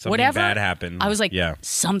 Something whatever. bad happened. I was like, yeah.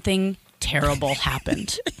 something terrible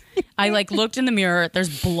happened. I like looked in the mirror.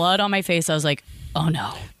 There's blood on my face. I was like, oh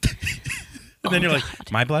no. And then you're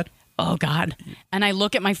like, my blood? Oh God. And I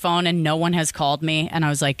look at my phone and no one has called me. And I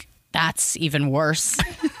was like, that's even worse.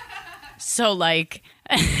 So like,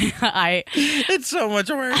 It's so much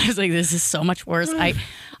worse. I was like, this is so much worse.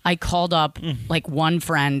 I called up like one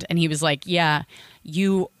friend, and he was like, yeah,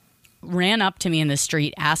 you ran up to me in the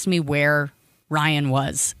street, asked me where Ryan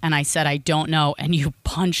was. And I said, I don't know. And you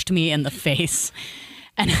punched me in the face.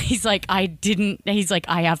 And he's like, I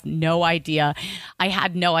have no idea. I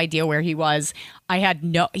had no idea where he was.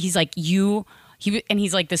 He's like, and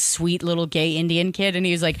he's like this sweet little gay Indian kid. And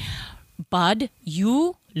he was like, Bud,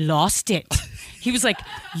 you lost it. He was like,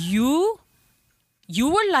 you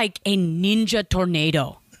were like a ninja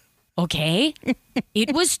tornado. Okay?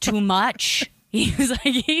 It was too much. He was like,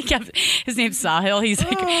 his name's Sahil.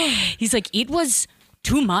 He's like, it was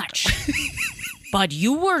too much. But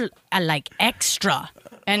you were like extra.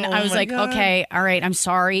 And I was like, God. Okay, all right, I'm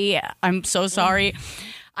sorry. I'm so sorry.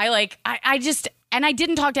 I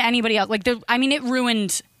didn't talk to anybody else. Like, it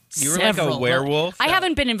ruined You were several. like a werewolf? I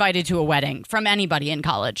haven't been invited to a wedding from anybody in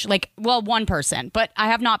college. Like, well, one person, but I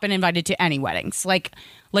have not been invited to any weddings. Like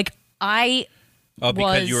I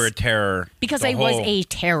because you were a terror. Because I was a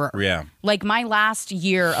terror. Yeah. Like, my last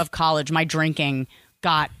year of college, my drinking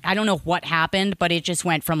I don't know what happened, but it just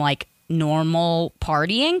went from like normal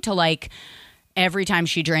partying to like every time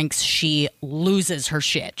she drinks, she loses her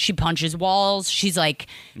shit. She punches walls. She's like,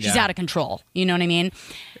 she's out of control. You know what I mean?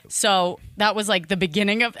 So that was like the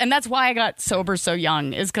beginning of, and that's why I got sober so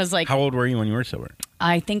young, is because like. How old were you when you were sober?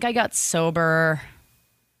 I think I got sober.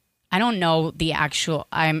 I don't know the actual,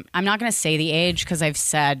 I'm not going to say the age because I've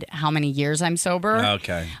said how many years I'm sober.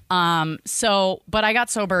 Okay. But I got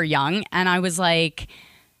sober young, and I was like,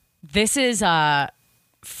 this is I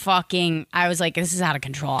was like, this is out of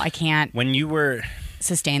control. I can't When you were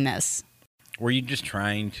sustain this. were you just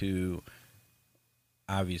trying to?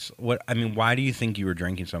 Obviously, why do you think you were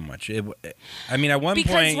drinking so much? At one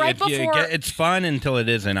Because point, right before, it's fun until it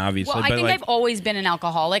isn't. Obviously, well, I think I've always been an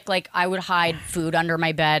alcoholic. Like, I would hide food under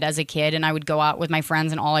my bed as a kid, and I would go out with my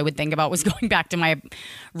friends, and all I would think about was going back to my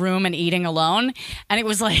room and eating alone. And it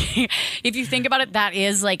was like, if you think about it, that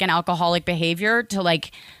is like an alcoholic behavior to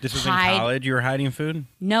like. This was hide. In college. You were hiding food.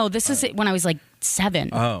 No, this was when I was like 7.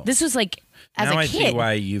 Oh, this was like as now a I kid. see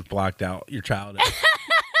why you've blocked out your childhood.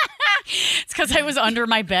 It's because I was under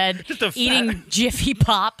my bed eating Jiffy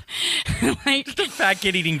Pop. Like, just a fat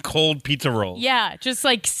kid eating cold pizza rolls. Yeah, just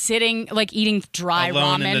like sitting, like eating dry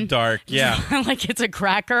alone ramen. in the dark, yeah. Like it's a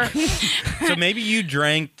cracker. So maybe you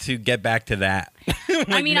drank to get back to that.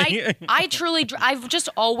 I truly, I've just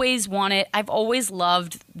always wanted, I've always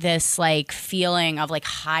loved this like feeling of like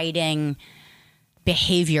hiding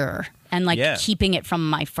behavior and like keeping it from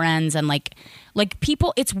my friends and like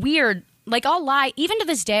people, it's weird. Like, I'll lie. Even to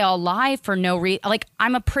this day, I'll lie for no reason. Like,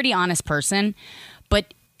 I'm a pretty honest person,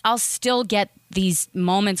 but I'll still get these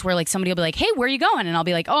moments where, like, somebody will be like, hey, where are you going? And I'll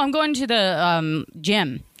be like, oh, I'm going to the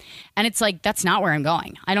gym. And it's like, that's not where I'm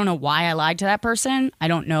going. I don't know why I lied to that person. I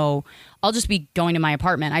don't know. I'll just be going to my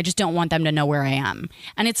apartment. I just don't want them to know where I am.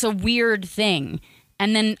 And it's a weird thing.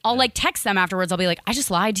 And then I'll, like, text them afterwards. I'll be like, I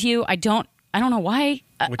just lied to you. I don't know why.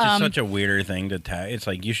 Which is such a weirder thing to text. It's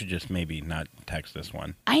like, you should just maybe not text this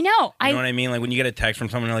one. I know. You know what I mean? Like, when you get a text from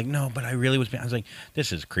someone, you're like, no, but I really was... I was like,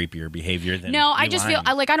 this is creepier behavior than No, I just lying.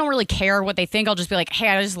 feel... I don't really care what they think. I'll just be like, hey,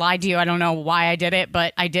 I just lied to you. I don't know why I did it,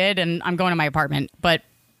 but I did, and I'm going to my apartment. But...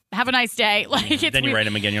 have a nice day. Like, it's then you weird. write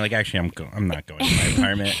them again. You're like, actually, I'm not going to my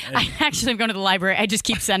apartment. I'm going to the library. I just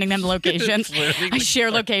keep sending them the locations. I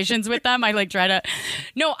share locations with them. I like try to.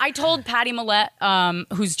 No, I told Patty Millette,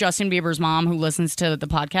 who's Justin Bieber's mom, who listens to the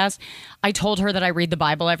podcast. I told her that I read the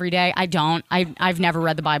Bible every day. I don't. I've never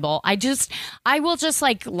read the Bible. I will just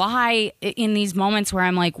like lie in these moments where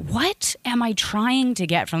I'm like, what am I trying to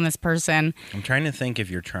get from this person? I'm trying to think if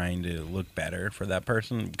you're trying to look better for that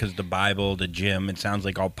person, because the Bible, the gym, it sounds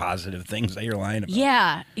like all positive things that you're lying about.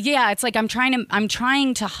 Yeah. It's like I'm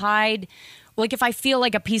trying to hide. Like, if I feel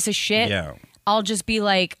like a piece of shit, I'll just be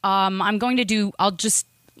like, I'll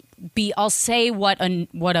say what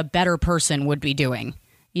a better person would be doing.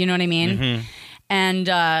 You know what I mean? Mm-hmm. And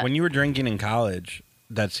when you were drinking in college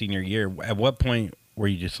that senior year, at what point were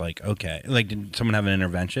you just like, okay, like, did someone have an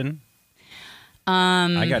intervention?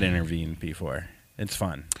 I got intervened before. It's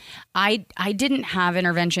fun. I didn't have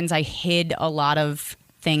interventions. I hid a lot of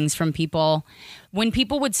things from people. When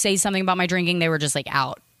people would say something about my drinking, they were just like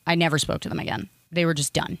out. I never spoke to them again. They were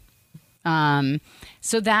just done.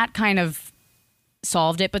 So that kind of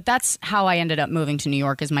solved it. But that's how I ended up moving to New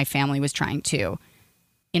York, is my family was trying to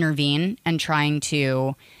intervene and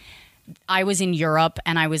I was in Europe,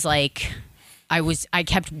 and I was like,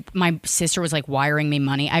 my sister was like wiring me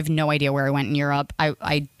money. I have no idea where I went in Europe.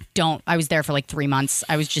 I was there for like 3 months.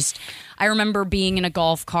 I remember being in a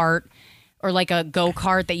golf cart or like a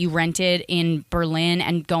go-kart that you rented in Berlin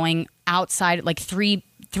and going outside like three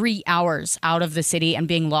 3 hours out of the city and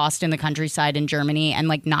being lost in the countryside in Germany and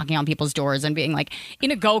like knocking on people's doors and being like in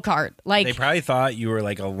a go-kart. Like, they probably thought you were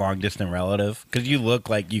like a long distant relative because you look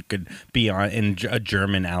like you could be in a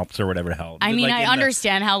German Alps or whatever the hell. I mean, like I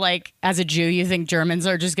understand how like as a Jew you think Germans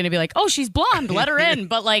are just going to be like, oh, she's blonde, let her in.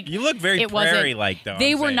 But like, you look very prairie-like though.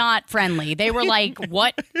 They were not friendly. They were like,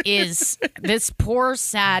 what is this poor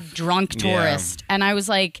sad drunk tourist? Yeah. And I was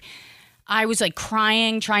like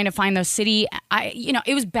crying, trying to find the city.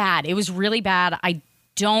 It was bad. It was really bad. I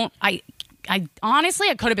honestly,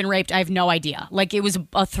 I could have been raped. I have no idea. Like, it was a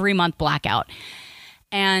 3-month blackout.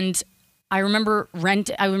 And I remember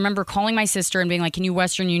calling my sister and being like, can you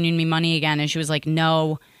Western Union me money again? And she was like,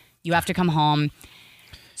 no, you have to come home.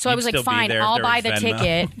 So I was like, fine, I'll buy the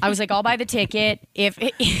ticket. I was like, I'll buy the ticket.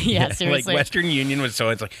 Seriously. Like Western Union was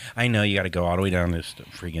it's like, I know you got to go all the way down this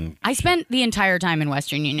freaking. I spent the entire time in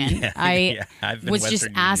Western Union. I was just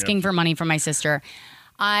asking for money from my sister.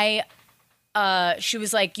 She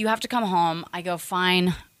was like, you have to come home. I go,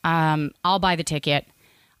 fine. I'll buy the ticket.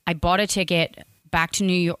 I bought a ticket back to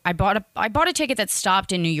New York. I bought a ticket that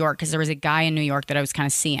stopped in New York because there was a guy in New York that I was kind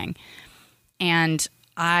of seeing. And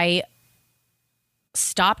I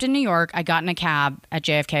stopped in New York. I got in a cab at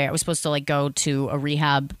JFK. I was supposed to like go to a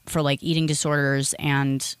rehab for like eating disorders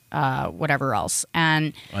and whatever else.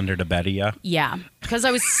 And under the bed, yeah, because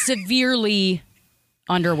I was severely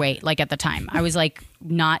underweight. Like at the time, I was like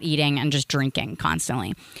not eating and just drinking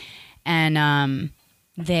constantly. And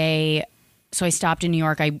so I stopped in New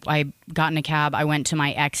York. I got in a cab. I went to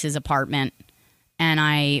my ex's apartment, and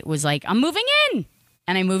I was like, I'm moving in.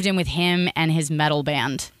 And I moved in with him and his metal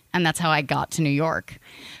band. and that's how I got to New York.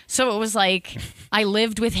 So it was like I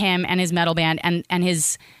lived with him and his metal band and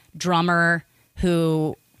his drummer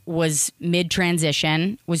who was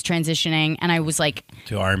mid-transition, was transitioning, and I was like...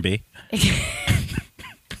 To R&B?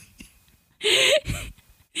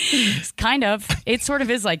 Kind of. It sort of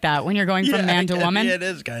is like that when you're going from man to woman. Yeah, it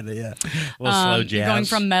is kind of, yeah. A little slow jazz. Going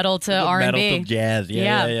from metal to R&B. Metal to jazz,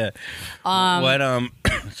 yeah.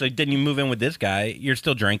 So then you move in with this guy, you're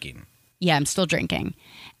still drinking. Yeah, I'm still drinking.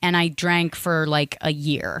 And I drank for like a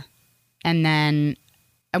year. And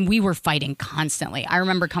we were fighting constantly. I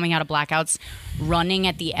remember coming out of blackouts, running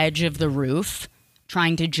at the edge of the roof,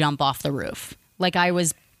 trying to jump off the roof. Like I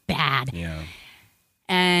was bad. Yeah.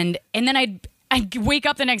 And then I'd wake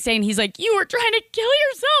up the next day and he's like, you were trying to kill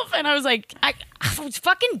yourself. And I was like, I was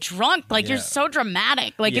fucking drunk. Like, you're so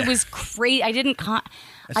dramatic. Like, it was crazy. I didn't...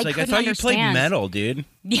 It's like, I thought you played metal, dude.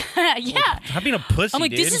 Yeah. Stop being a pussy, I'm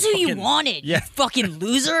like, this is who you wanted, you fucking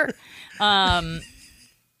loser.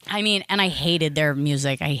 I mean, and I hated their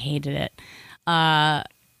music. I hated it.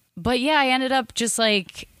 But yeah, I ended up just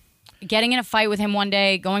like getting in a fight with him one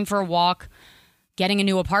day, going for a walk, getting a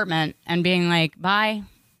new apartment and being like, bye.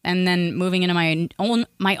 And then moving into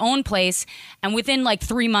my own place. And within like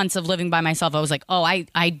 3 months of living by myself, I was like, oh, I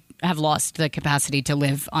have lost the capacity to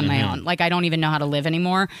live on my own. Like, I don't even know how to live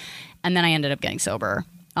anymore. And then I ended up getting sober.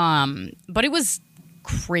 But it was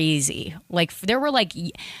crazy. Like, there were like,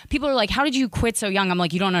 people are like, how did you quit so young? I'm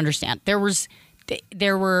like, you don't understand. There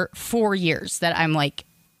were 4 years that I'm like,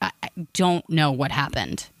 I don't know what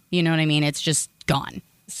happened. You know what I mean? It's just gone.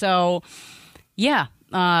 So, yeah.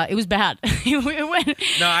 It was bad. It was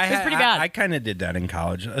pretty bad. I kind of did that in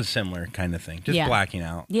college, a similar kind of thing, just blacking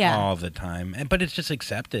out all the time. But it's just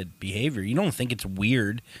accepted behavior. You don't think it's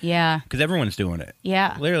weird. Yeah. Because everyone's doing it.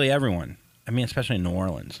 Yeah. Literally everyone. I mean, especially in New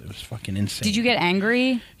Orleans. It was fucking insane. Did you get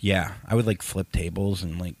angry? Yeah. I would like flip tables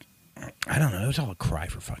and like, I don't know. It was all a cry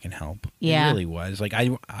for fucking help. Yeah. It really was. Like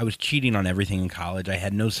I was cheating on everything in college. I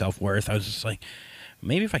had no self-worth. I was just like...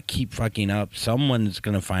 Maybe if I keep fucking up, someone's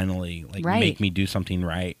going to finally make me do something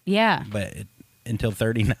right. Yeah. But until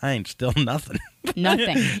 39, still nothing.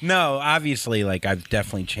 Nothing. No, obviously, like, I've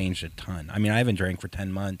definitely changed a ton. I mean, I haven't drank for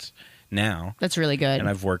 10 months now. That's really good. And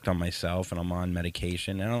I've worked on myself, and I'm on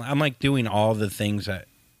medication. And I'm like, doing all the things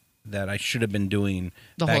that I should have been doing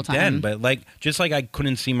the back whole time. then. But, like, just like I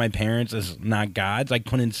couldn't see my parents as not gods, I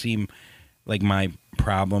couldn't see, like, my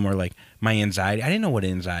problem or, like, my anxiety. I didn't know what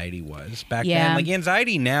anxiety was back then. Like,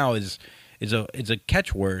 anxiety now is a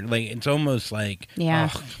catchword. Like, it's almost like,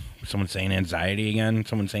 someone's saying anxiety again,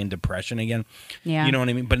 someone's saying depression again. Yeah. You know what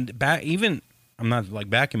I mean? But I'm not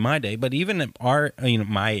like back in my day, but even at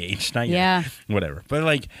my age, not yet, whatever. But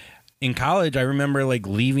like in college, I remember like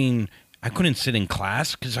leaving. I couldn't sit in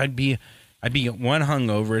class because I'd be one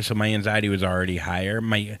hungover, so my anxiety was already higher.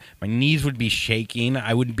 My knees would be shaking.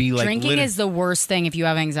 I would be like drinking is the worst thing if you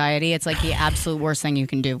have anxiety. It's like the absolute worst thing you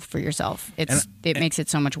can do for yourself. It makes it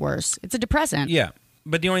so much worse. It's a depressant. Yeah.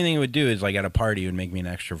 But the only thing it would do is like at a party it would make me an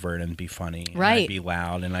extrovert and be funny. And right. I'd be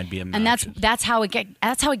loud and I'd be obnoxious. And that's how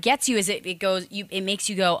it gets you. Is it makes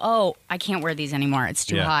you go, oh, I can't wear these anymore. It's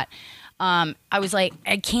too hot. I was like,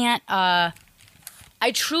 I can't. I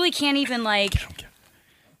truly can't even like.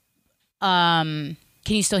 Can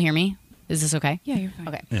you still hear me? Is this okay? Yeah, you're fine.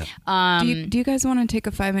 Okay. Yeah. Do you guys want to take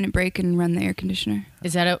a 5-minute break and run the air conditioner?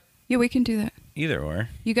 Is that a? Yeah, we can do that. Either or.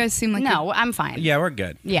 You guys seem like no. I'm fine. Yeah, we're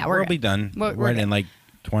good. Yeah, we'll good. be done. We're right good. in like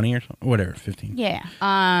 20 or something, whatever, 15. Yeah.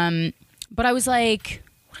 But I was like,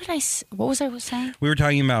 what was I saying? We were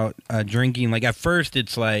talking about drinking. Like at first,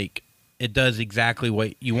 it's like it does exactly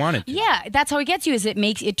what you want it to. Yeah, that's how it gets you. Is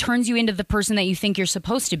it turns you into the person that you think you're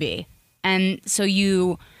supposed to be, and so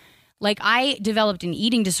you. Like, I developed an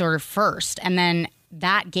eating disorder first, and then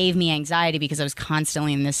that gave me anxiety because I was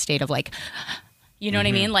constantly in this state of, like, you know what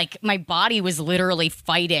I mean? Like, my body was literally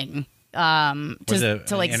fighting to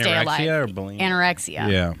like, stay alive. Anorexia or bulimia?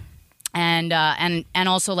 Anorexia. Yeah. And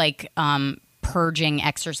also, like, purging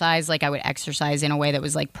exercise. Like, I would exercise in a way that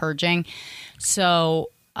was, like, purging. So...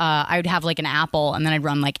 I would have like an apple and then I'd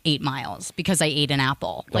run like 8 miles because I ate an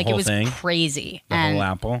apple. The like whole it was thing? crazy. The whole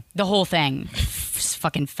apple? The whole thing.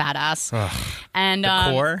 Fucking fat ass. Ugh. And the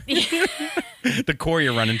core? The core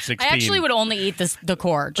you're running 16. I actually would only eat the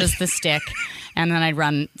core, just the stick. And then I'd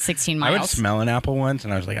run 16 miles. I would smell an apple once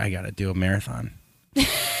and I was like, I got to do a marathon. I'd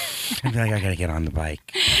be like, I got to get on the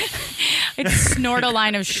bike. I'd snort a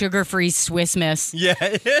line of sugar-free Swiss Miss.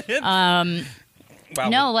 Yeah. Wow.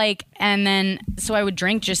 No, like, and then, so I would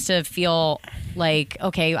drink just to feel like,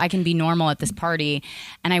 okay, I can be normal at this party,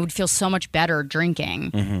 and I would feel so much better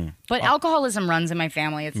drinking. Mm-hmm. But alcoholism runs in my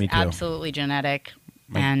family. It's absolutely genetic.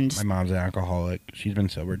 My mom's an alcoholic. She's been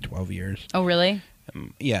sober 12 years. Oh, really?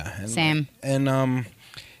 Yeah. Same. And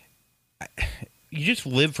you just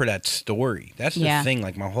live for that story. That's the thing.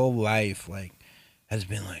 Like, my whole life, like, has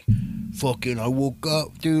been like, fucking, I woke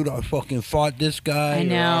up, dude, I fucking fought this guy. I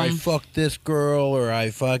know. Or I fucked this girl, or I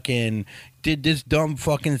fucking did this dumb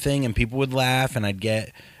fucking thing, and people would laugh, and I'd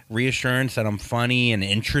get reassurance that I'm funny and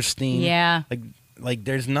interesting. Yeah. Like,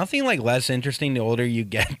 there's nothing, like, less interesting the older you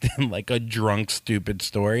get than, like, a drunk, stupid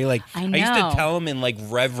story. Like, I used know. to tell them in, like,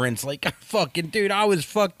 reverence, like, fucking, dude, I was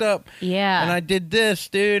fucked up. Yeah. And I did this,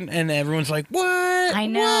 dude. And everyone's like, what? I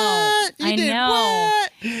know. What? You I did know.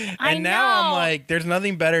 what? I And now I'm know. like, there's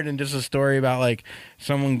nothing better than just a story about, like,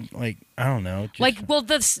 someone, like, I don't know. Just, Like, well,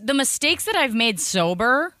 the mistakes that I've made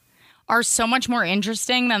sober are so much more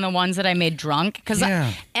interesting than the ones that I made drunk. Because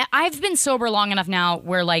Yeah. I've been sober long enough now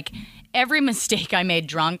where, like, every mistake I made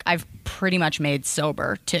drunk, I've pretty much made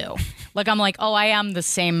sober, too. Like, I'm like, oh, I am the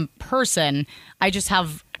same person. I just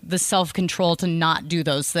have the self-control to not do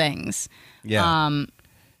those things. yeah.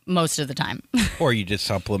 Most of the time. Or you just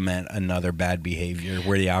supplement another bad behavior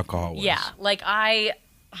where the alcohol was. Yeah, like oh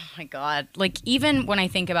my God. Like, even when I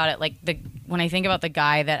think about it, like, when I think about the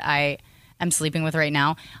guy that I am sleeping with right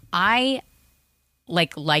now, I,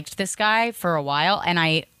 like, liked this guy for a while, and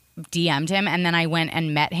I DM'd him, and then I went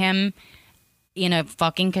and met him in a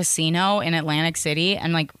fucking casino in Atlantic City,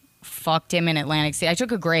 and, like, fucked him in Atlantic City. I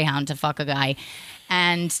took a Greyhound to fuck a guy.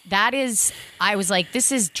 And I was like,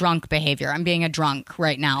 this is drunk behavior. I'm being a drunk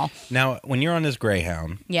right now. Now, when you're on this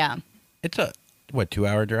Greyhound, Yeah. it's a,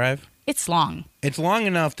 2-hour drive? It's long. It's long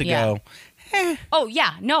enough to Yeah. go, Oh,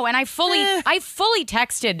 yeah. No, and I fully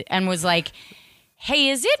texted and was like, hey,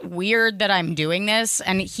 is it weird that I'm doing this?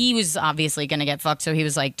 And he was obviously going to get fucked, so he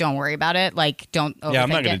was like, don't worry about it. Like, don't overthink yeah, I'm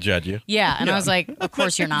not going it. to judge you. Yeah, and I was like, of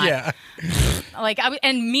course you're not. Yeah. Like,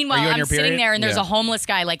 and meanwhile, Are you on I'm your sitting period? there, and there's Yeah. a homeless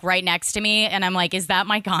guy, like, right next to me, and I'm like, is that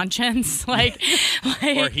my conscience? like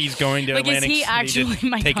Or he's going to like, is Atlantic he City actually to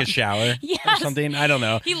my take a con- shower or Yes. something. I don't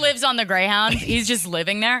know. He lives on the Greyhound. He's just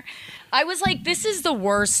living there. I was like, this is the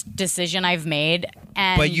worst decision I've made.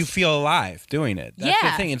 And But you feel alive doing it. That's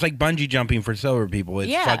Yeah. the thing. It's like bungee jumping for sober people.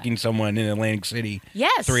 It's Yeah. fucking someone in Atlantic City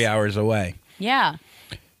Yes. 3 hours away. Yeah.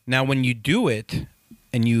 Now, when you do it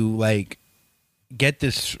and you, like, get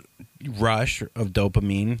this rush of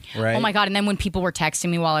dopamine, right? Oh my God. And then when people were texting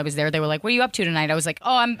me while I was there, they were like, what are you up to tonight? I was like,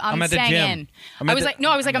 oh, I'm at the staying gym. in. I'm I at was the- like, no,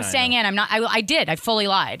 I was like, I'm No, I staying know. in. I'm not. I did. I fully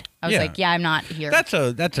lied. I was Yeah. like, yeah, I'm not here. That's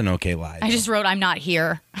an okay lie. I just wrote, I'm not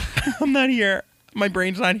here. I'm not here. My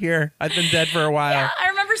brain's not here. I've been dead for a while. I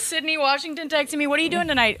remember Sydney Washington texting me, what are you doing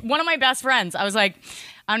tonight? One of my best friends. I was like,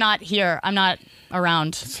 I'm not here. I'm not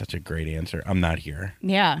around. Such a great answer. I'm not here.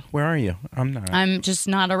 Yeah. Where are you? I'm not. I'm just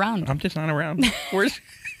not around. I'm just not around. Where's?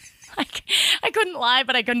 I couldn't lie,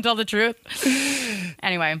 but I couldn't tell the truth.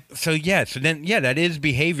 Anyway. So that is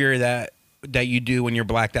behavior that you do when you're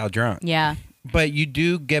blacked out drunk. Yeah. But you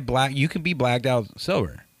do get you can be blacked out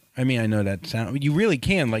sober. I mean, I know that sound. You really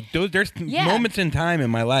can. Like there's Yeah. moments in time in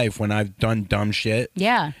my life when I've done dumb shit.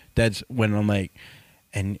 Yeah. That's when I'm like,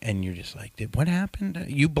 and you're just like, what happened?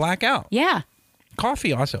 You black out. Yeah.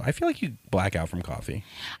 Coffee also. I feel like you black out from coffee.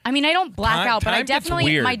 I mean, I don't black Time- out, but I time gets definitely,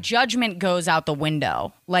 weird. my judgment goes out the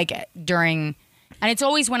window. Like during, and it's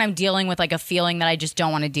always when I'm dealing with like a feeling that I just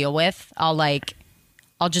don't want to deal with.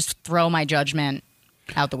 I'll just throw my judgment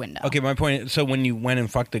out the window. Okay, my point is, so when you went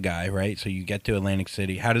and fucked the guy, right? So you get to Atlantic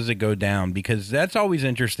City. How does it go down? Because that's always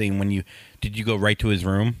interesting did you go right to his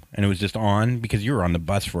room and it was just on? Because you were on the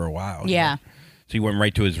bus for a while. Yeah. So you went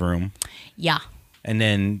right to his room. Yeah. And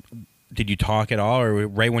then did you talk at all? Or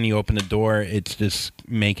right when you open the door, it's just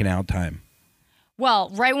making out time? Well,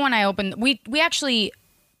 right when I opened, we actually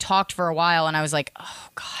talked for a while, and I was like, oh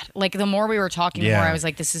God. Like the more we were talking, the Yeah. more I was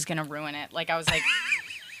like, this is going to ruin it. Like I was like,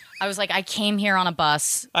 I came here on a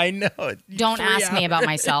bus. I know. Don't ask me about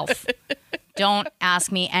myself. Don't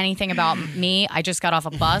ask me anything about me. I just got off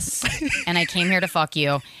a bus and I came here to fuck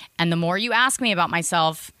you. And the more you ask me about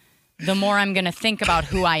myself, the more I'm going to think about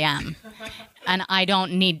who I am. And I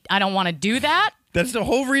don't want to do that. That's the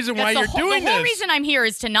whole reason why you're doing The whole this. reason I'm here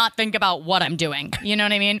is to not think about what I'm doing. You know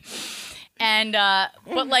what I mean? And,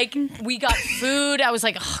 but like, we got food. I was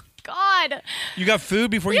like, oh, God. You got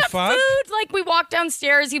food before We you got fucked? food. Like, we walked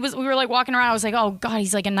downstairs. We were like walking around. I was like, oh, God,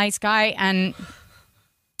 he's like a nice guy. And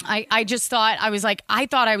I just thought, I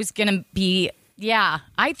thought I was going to be,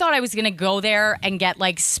 I thought I was going to go there and get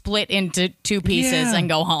like split into two pieces Yeah. and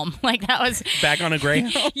go home. Like that was. Back on a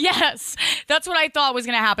Greyhound? Yes, that's what I thought was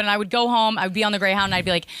going to happen. And I would go home, I would be on the Greyhound, and I'd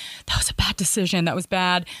be like, that was a bad decision. That was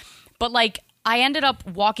bad. But like, I ended up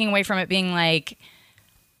walking away from it being like,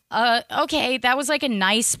 okay, that was like a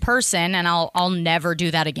nice person, and I'll never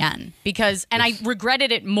do that again and I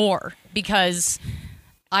regretted it more because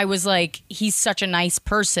I was like, he's such a nice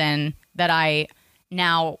person that I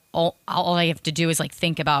now all I have to do is like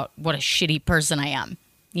think about what a shitty person I am,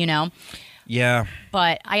 you know? Yeah.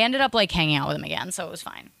 But I ended up like hanging out with him again, so it was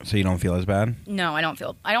fine. So you don't feel as bad? No, I don't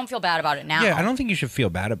feel bad about it now. Yeah, I don't think you should feel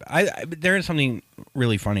bad about it. There is something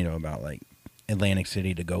really funny though about like Atlantic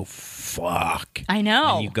City to go fuck. I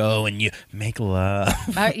know. And you go and you make love.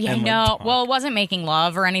 Yeah, I know. Well, it wasn't making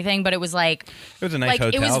love or anything, but it was like it was a nice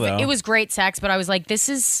hotel though. It was great sex, but I was like, this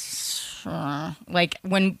is like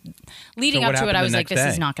when leading up to it, I was like, this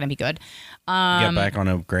is not going to be good. You got back on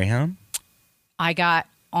a Greyhound? I got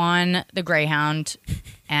on the Greyhound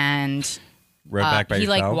and rode back by he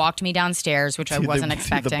yourself? like walked me downstairs, which I wasn't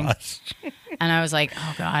expecting. And I was like,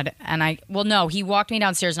 oh God. And he walked me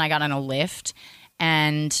downstairs and I got on a lift,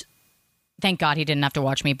 and thank God he didn't have to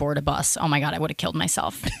watch me board a bus. Oh my God, I would have killed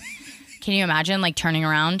myself. Can you imagine like turning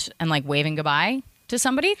around and like waving goodbye to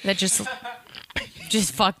somebody that just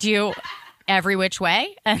fucked you every which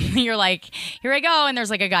way, and you're like, here I go, and there's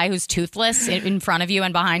like a guy who's toothless in front of you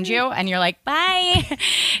and behind you, and you're like, bye.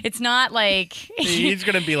 It's not like he's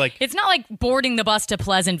gonna be like, it's not like boarding the bus to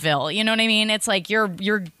Pleasantville, you know what I mean? It's like you're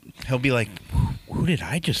he'll be like, who did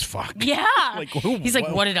I just fuck? Yeah. Like, he's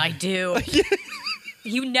like, what did I do?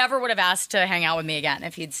 He never would have asked to hang out with me again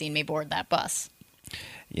if he'd seen me board that bus.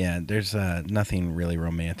 Yeah, there's nothing really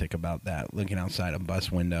romantic about that, looking outside a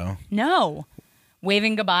bus window. No.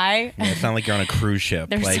 Waving goodbye. Yeah, it's not like you're on a cruise ship.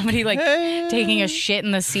 There's like, somebody like taking a shit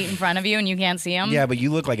in the seat in front of you and you can't see him. Yeah, but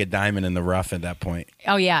you look like a diamond in the rough at that point.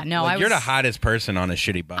 Oh yeah, no, you're the hottest person on a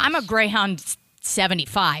shitty bus. I'm a Greyhound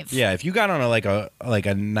 75. Yeah, if you got on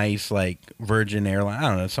a nice like Virgin airline, I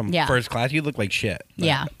don't know, some first class, you look like shit. But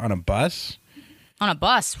yeah. On a bus.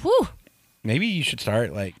 Whew. Maybe you should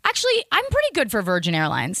start like. Actually, I'm pretty good for Virgin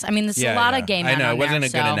Airlines. I mean, there's a lot of gay men. I know on it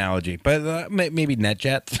wasn't there, a good analogy, but maybe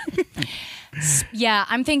NetJets. Yeah,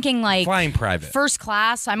 I'm thinking like flying private, first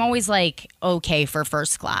class. I'm always like okay for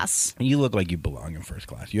first class. You look like you belong in first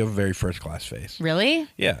class. You have a very first class face. Really?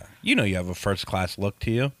 Yeah, you know you have a first class look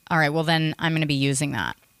to you. All right, well then I'm going to be using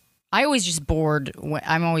that. I always just bored.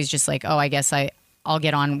 I'm always just like, oh, I guess I'll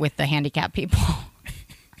get on with the handicapped people.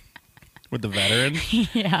 With the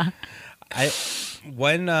veterans? Yeah.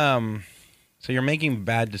 So you're making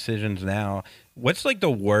bad decisions now. What's like the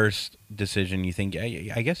worst decision you think?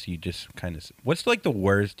 I guess you just kind of. What's like the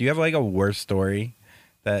worst? Do you have like a worst story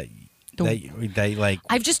that like?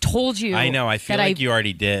 I've just told you. I know. I feel like you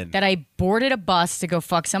already did. That I boarded a bus to go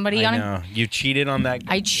fuck somebody. I know. You cheated on that.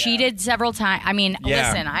 I cheated several times. I mean,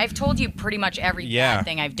 listen. I've told you pretty much every bad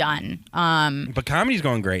thing I've done. But comedy's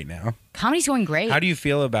going great now. Comedy's going great. How do you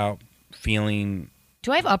feel about feeling?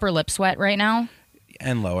 Do I have upper lip sweat right now?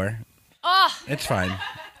 And lower. Oh, it's fine.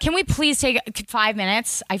 Can we please take 5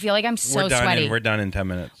 minutes? I feel like I'm so sweaty. We're done in 10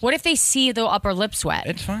 minutes. What if they see the upper lip sweat?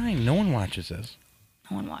 It's fine. No one watches this.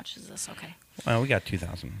 No one watches this. Okay. Well, we got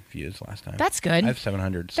 2,000 views last time. That's good. I have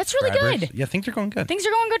 700. That's really good. Yeah, things are going good. Things are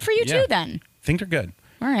going good for you too, then. Things are good.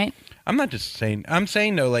 All right. I'm not just saying. I'm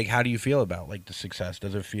saying though, like, how do you feel about like the success?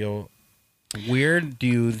 Does it feel weird? Do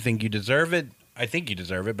you think you deserve it? I think you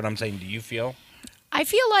deserve it, but I'm saying, do you feel? I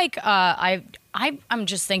feel like I'm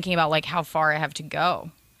just thinking about like how far I have to go.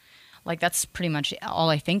 Like that's pretty much all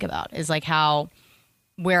I think about is like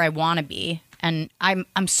where I want to be, and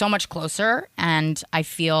I'm so much closer, and I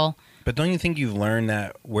feel. But don't you think you've learned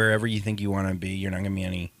that wherever you think you want to be, you're not going to be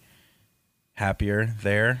any happier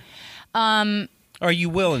there? Or you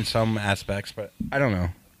will in some aspects, but I don't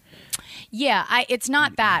know. Yeah, it's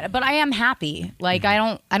not that, but I am happy. Like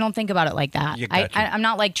I don't think about it like that. I'm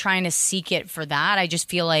not like trying to seek it for that. I just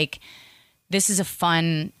feel like this is a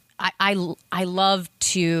fun. I love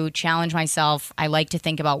to challenge myself. I like to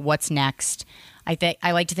think about what's next.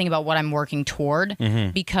 I like to think about what I'm working toward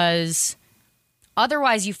because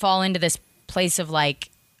otherwise you fall into this place of like,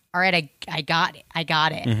 all right, I got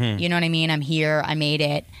it. You know what I mean? I'm here. I made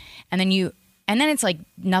it, and then it's like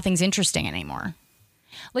nothing's interesting anymore.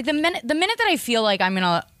 Like the minute that I feel like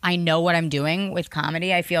I know what I'm doing with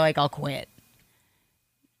comedy, I feel like I'll quit.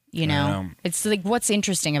 You know? It's like, what's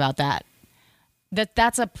interesting about that?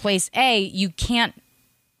 That's a place, you can't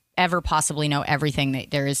ever possibly know everything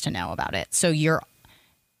that there is to know about it. So you're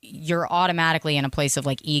automatically in a place of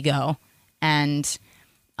like ego. And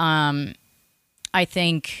I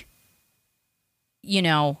think,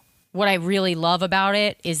 what I really love about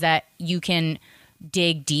it is that you can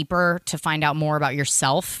dig deeper to find out more about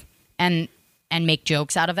yourself and make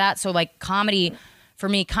jokes out of that. So like comedy for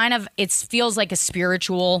me it feels like a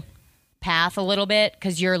spiritual path a little bit,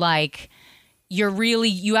 because you're like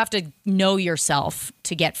you have to know yourself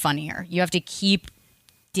to get funnier. You have to keep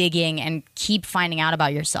digging and keep finding out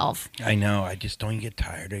about yourself. I know. I just don't get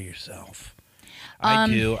tired of yourself. I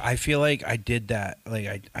do. I feel like I did that.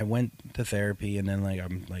 Like I went to therapy and then like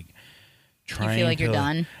I'm like trying to. You feel like you're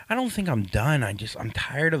done? I don't think I'm done. I'm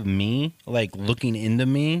tired of me, like looking into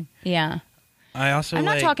me. Yeah. I'm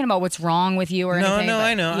not talking about what's wrong with you or anything. No,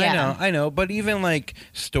 but I know. But even like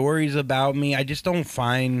stories about me, I just don't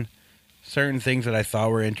find certain things that I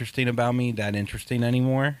thought were interesting about me that interesting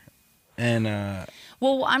anymore. And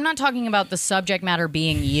well, I'm not talking about the subject matter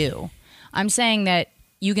being you. I'm saying that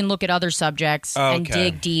you can look at other subjects and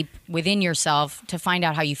dig deep within yourself to find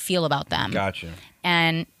out how you feel about them. Gotcha.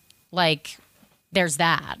 And like there's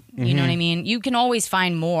that. You know what I mean? You can always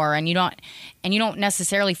find more, and you don't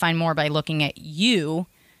necessarily find more by looking at you.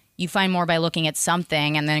 You find more by looking at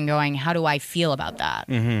something and then going, how do I feel about that?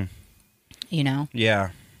 Mm-hmm. You know?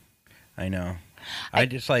 Yeah. I know. I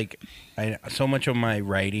just like so much of my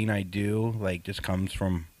writing I do like just comes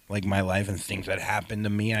from like my life and things that happened to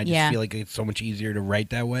me. I just feel like it's so much easier to write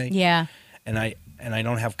that way. Yeah. And I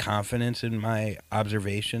don't have confidence in my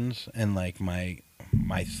observations and like my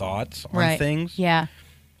thoughts on things. Yeah.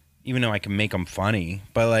 Even though I can make them funny,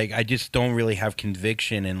 but like I just don't really have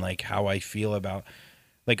conviction in like how I feel about.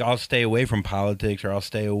 Like, I'll stay away from politics or I'll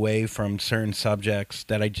stay away from certain subjects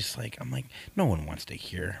that I just, like, I'm like, no one wants to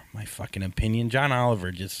hear my fucking opinion. John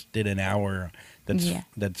Oliver just did an hour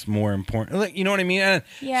that's more important. Like, you know what I mean?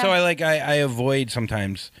 Yeah. So I avoid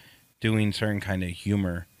sometimes doing certain kind of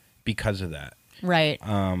humor because of that. Right. I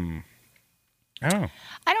don't know.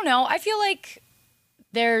 I don't know. I feel like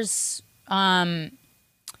there's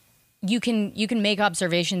you can make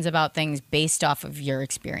observations about things based off of your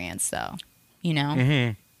experience, though. You know?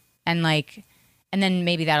 Mm-hmm. And then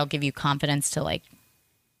maybe that'll give you confidence to like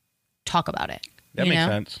talk about it. That makes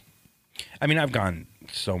sense. I mean, I've gone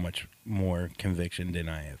so much more conviction than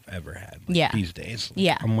I have ever had these days.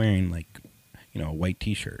 Like, I'm wearing like, a white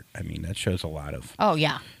t-shirt. I mean, that shows a lot of. Oh,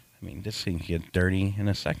 yeah. I mean, this thing can get dirty in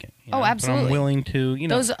a second. Oh, absolutely. But I'm willing to,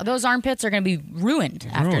 Those armpits are going to be ruined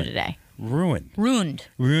after today. Ruined. Ruined.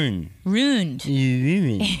 Ruined.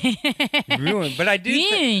 But I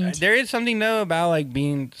do. There is something though about like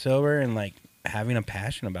being sober and like having a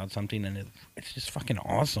passion about something, and it's just fucking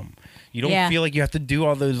awesome. You don't feel like you have to do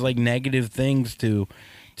all those like negative things to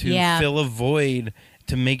fill a void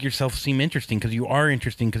to make yourself seem interesting, because you are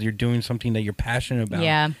interesting because you're doing something that you're passionate about.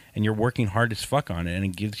 Yeah. And you're working hard as fuck on it, and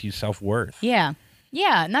it gives you self-worth. Yeah.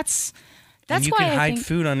 Yeah, and that's and you why can hide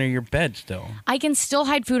food under your bed still. I can still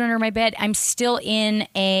hide food under my bed. I'm still in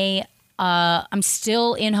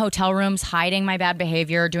hotel rooms, hiding my bad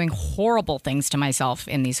behavior, doing horrible things to myself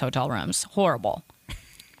in these hotel rooms. Horrible.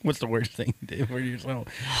 What's the worst thing you did for yourself?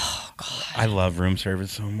 Oh, God. I love room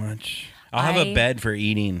service so much. I'll have a bed for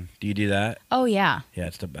eating. Do you do that? Oh, yeah. Yeah,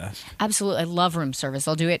 it's the best. Absolutely. I love room service.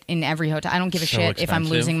 I'll do it in every hotel. I don't give a shit if I'm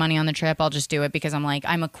losing money on the trip. I'll just do it because I'm like,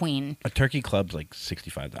 I'm a queen. A turkey club's like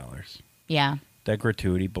 $65. Yeah. That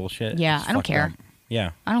gratuity bullshit. Yeah, I don't care. Up.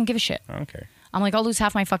 Yeah. I don't give a shit. I don't care. I'm like, I'll lose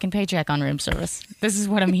half my fucking paycheck on room service. This is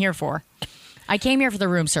what I'm here for. I came here for the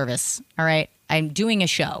room service. All right. I'm doing a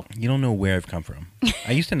show. You don't know where I've come from.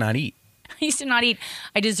 I used to not eat.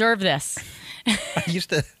 I deserve this. I used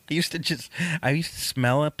to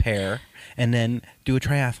smell a pear and then do a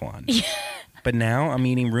triathlon. Yeah. But now I'm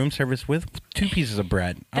eating room service with 2 pieces of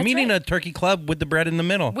bread. I'm eating a turkey club with the bread in the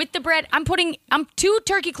middle. With the bread, I'm 2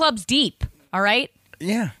 turkey clubs deep. All right.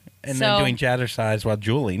 Yeah. And then doing jazzercise while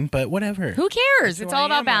juuling, but whatever. Who cares? It's all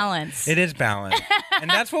about balance. It is balance. And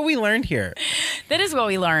that's what we learned here. That is what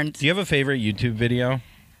we learned. Do you have a favorite YouTube video?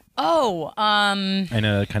 Oh, I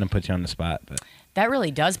know that kind of puts you on the spot, but that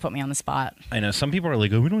really does put me on the spot. I know some people are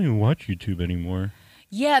like, "Oh, we don't even watch YouTube anymore."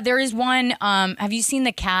 Yeah, there is one. Have you seen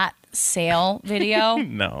the cat sale video?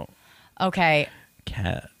 No. Okay.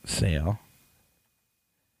 Cat sale.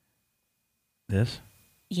 This?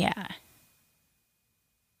 Yeah.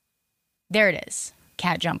 There it is.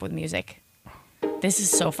 Cat jump with music. This is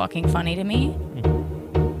so fucking funny to me.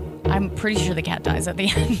 I'm pretty sure the cat dies at the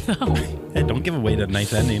end, though. Hey, don't give away the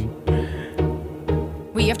nice ending.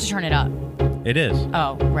 Wait, you have to turn it up. It is.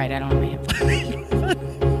 Oh, right. I don't have my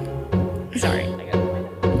headphones. Sorry.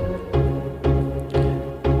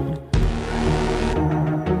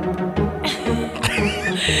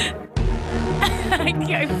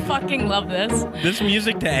 I fucking love this. This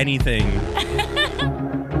music to anything.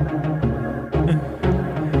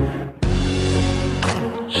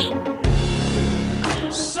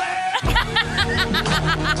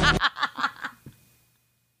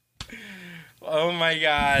 Oh my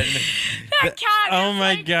god. That cat. Oh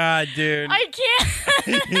my god, dude. I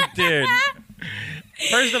can't. Dude.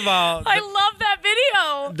 First of all, I love that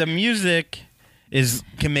video. the music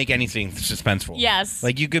can make anything suspenseful. Yes.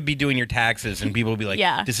 Like you could be doing your taxes and people will be like,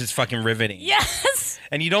 Yeah. this is fucking riveting. Yes.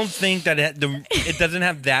 And you don't think that it doesn't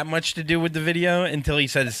have that much to do with the video until he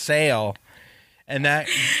says sail, and that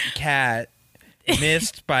cat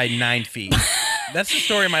missed by 9 feet. That's the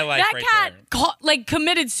story of my life That right cat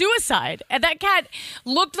committed suicide. And that cat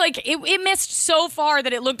looked like it missed so far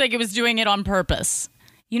that it looked like it was doing it on purpose.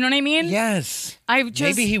 You know what I mean? there. Yes.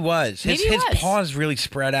 Maybe he was. His paws really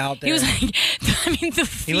spread out there. He was like, I mean, the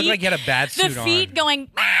feet. He looked like he had a bat suit on. The feet going,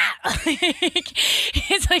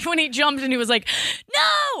 it's like when he jumped and he was like,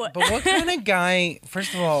 no. But what kind of guy,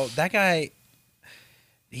 first of all, that guy,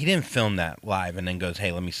 he didn't film that live and then goes,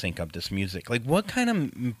 hey, let me sync up this music. Like, what kind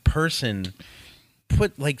of person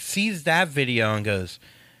sees that video and goes,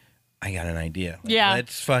 I got an idea. Like, Yeah.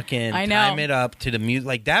 let's fucking I know. time it up to the music.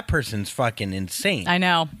 Like, that person's fucking insane. I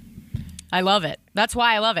know. I love it. That's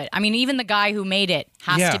why I love it. I mean, even the guy who made it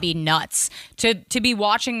has to be nuts to be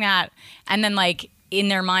watching that and then like in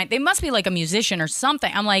their mind, they must be like a musician or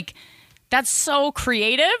something. I'm like, that's so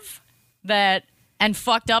creative and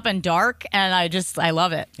fucked up and dark. And I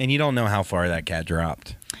love it. And you don't know how far that cat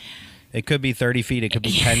dropped. It could be 30 feet. It could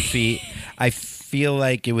be 10 feet. I feel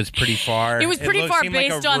like it was pretty far. It was pretty far seemed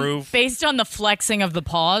like a roof. based on the flexing of the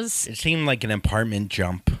paws. It seemed like an apartment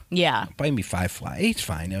jump. Yeah. Maybe 5 fly. He's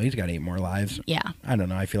fine. No, he's got 8 more lives. Yeah. I don't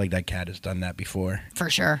know. I feel like that cat has done that before. For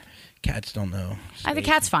sure. Cats don't know. The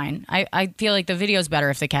cat's fine. I feel like the video's better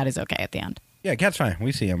if the cat is okay at the end. Yeah, cat's fine.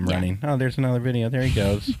 We see him running. Oh, there's another video. There he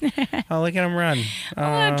goes. Oh, look at him run.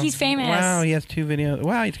 Look, he's famous. Wow, he has 2 videos.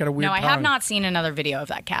 Wow, he's got a weird No, I have tongue. not seen another video of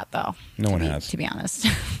that cat though. No one has. To be honest.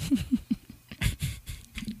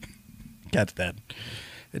 Cat's dead.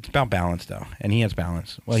 It's about balance, though. And he has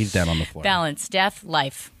balance. Well, he's dead on the floor. Balance, death,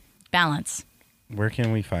 life. Balance. Where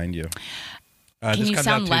can we find you? Can this you comes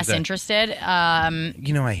sound out less Tuesday. interested?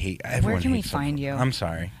 You know, I hate everyone. Where can we hates find stuff. you? I'm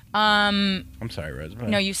sorry. I'm sorry, Rosebud.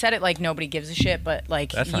 No, you said it like nobody gives a shit, but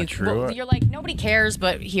like That's not true. Well, you're like nobody cares,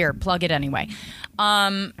 but here, plug it anyway.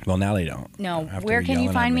 Well, now they don't. No, After where can you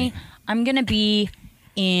yelling find at me? I'm gonna be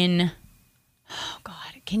in. Oh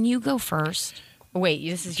God, can you go first? Wait,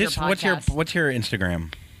 this is Just your podcast. what's your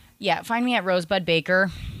Instagram? Yeah, find me at Rosebud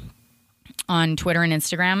Baker on Twitter and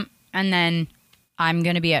Instagram, and then I'm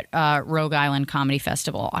gonna be at Rogue Island Comedy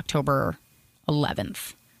Festival October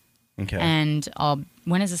 11th. Okay. And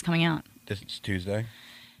when is this coming out? This is Tuesday.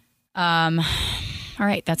 All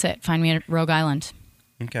right, that's it. Find me at Rogue Island.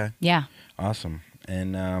 Okay. Yeah. Awesome.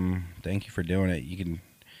 And thank you for doing it. You can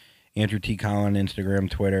Andrew T. Collin, Instagram,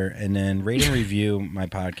 Twitter, and then rate and review my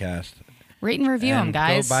podcast. Rate and review them,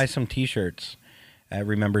 guys. Go buy some T-shirts at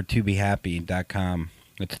remembertobehappy.com.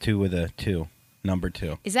 It's 2 with a 2, number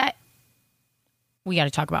 2. Is that? We got to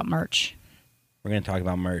talk about merch. We're going to talk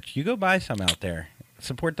about merch. You go buy some out there.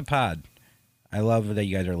 Support the pod. I love that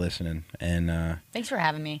you guys are listening. And Thanks for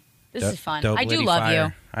having me. This is fun. Dope I do Lady love Fire.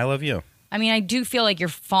 you. I love you. I mean, I do feel like you're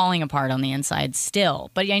falling apart on the inside still,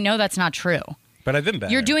 but I know that's not true. But I've been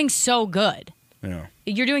better. You're doing so good. Yeah.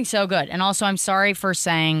 You're doing so good. And also, I'm sorry for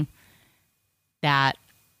saying that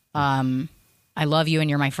I love you and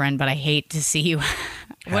you're my friend, but I hate to see you.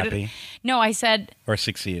 Happy. No, I said, Or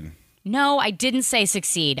succeed. no, I didn't say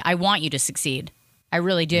succeed. I want you to succeed. I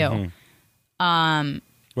really do.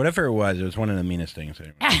 Whatever it was one of the meanest things.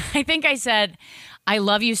 Anyway. I think I said, I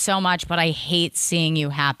love you so much, but I hate seeing you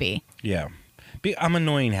happy. Yeah. I'm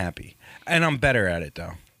annoying happy. And I'm better at it,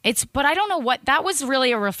 though. But I don't know what, that was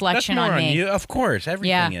really a That's reflection more on me. you. Of course.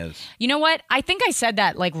 Everything is. You know what? I think I said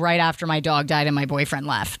that like right after my dog died and my boyfriend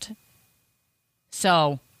left.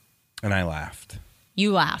 So. And I laughed.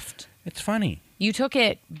 You laughed. It's funny. You took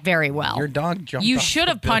it very well. Your dog jumped You off should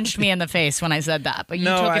the have punched me in the face when I said that, but you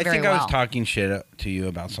No, took I it very think well. I was talking shit to you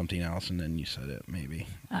about something else, and then you said it, maybe.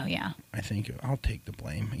 Oh, yeah. I think I'll take the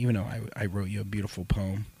blame, even though I wrote you a beautiful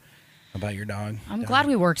poem about your dog. I'm glad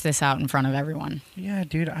we worked this out in front of everyone. Yeah,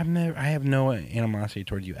 dude, I have no animosity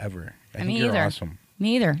towards you ever. I think Me you're either. awesome.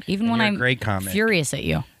 Me either. Even And when you're a I'm great comic. furious at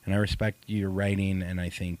you. And I respect your writing, and I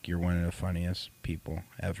think you're one of the funniest people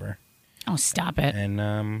ever. Oh, stop it.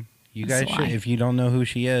 And you That's guys a should, lie. if you don't know who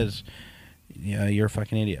she is, yeah, you're a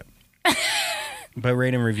fucking idiot. But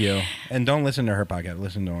rate and review. And don't listen to her podcast.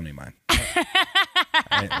 Listen to only mine. All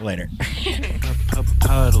right, later.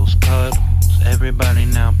 Puddles, puddles. Everybody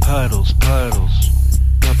now puddles, puddles.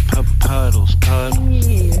 Puddles, puddles.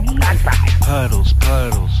 Puddles,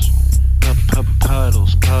 puddles.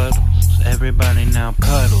 Puddles, puddles. Everybody now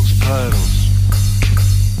puddles, puddles.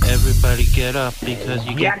 Everybody get up because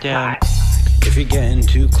you get down. If you're getting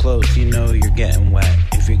too close, you know you're getting wet.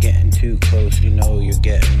 If you're getting too close, you know you're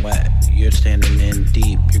getting wet. You're you're standing in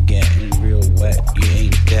deep, you're getting real wet. You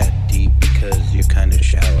ain't that deep because you're kind of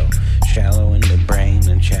shallow. Shallow in the brain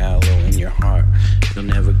and shallow in your heart. You'll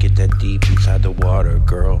never get that deep inside the water,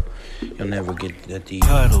 girl. You'll never get that deep.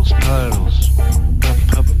 Puddles, puddles,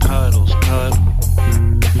 puddles, puddles, puddles,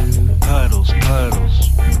 puddles, puddles,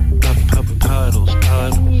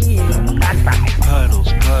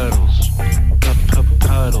 puddles,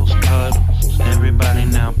 puddles, puddles. Everybody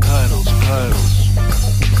now, puddles, puddles.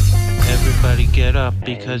 Everybody get up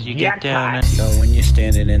because you get down. And so when you're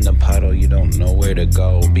standing in the puddle, you don't know where to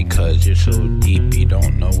go because you're so deep. You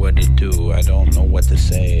don't know what to do. I don't know what to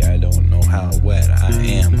say. I don't know how wet I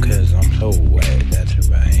am because I'm so wet. That's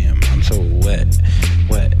who I am. I'm so wet,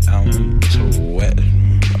 wet. I'm so wet.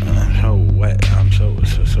 I'm so wet. I'm so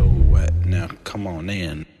wet. Now come on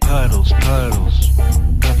in. Puddles, puddles,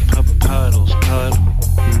 puddles, puddles,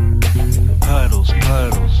 puddles, puddles,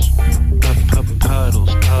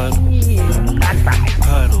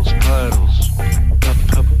 puddles, puddles,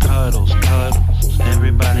 puddles, puddles.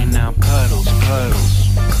 Everybody now, puddles,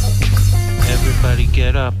 puddles. Everybody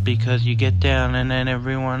get up because you get down, and then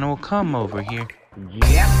everyone will come over here.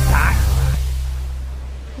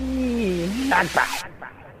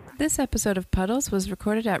 This episode of Puddles was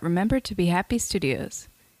recorded at Remember to Be Happy Studios.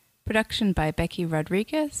 Production by Becky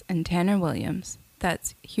Rodriguez and Tanner Williams.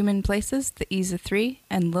 That's Human Places, The Ease of 3,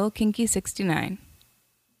 and Lil Kinky 69.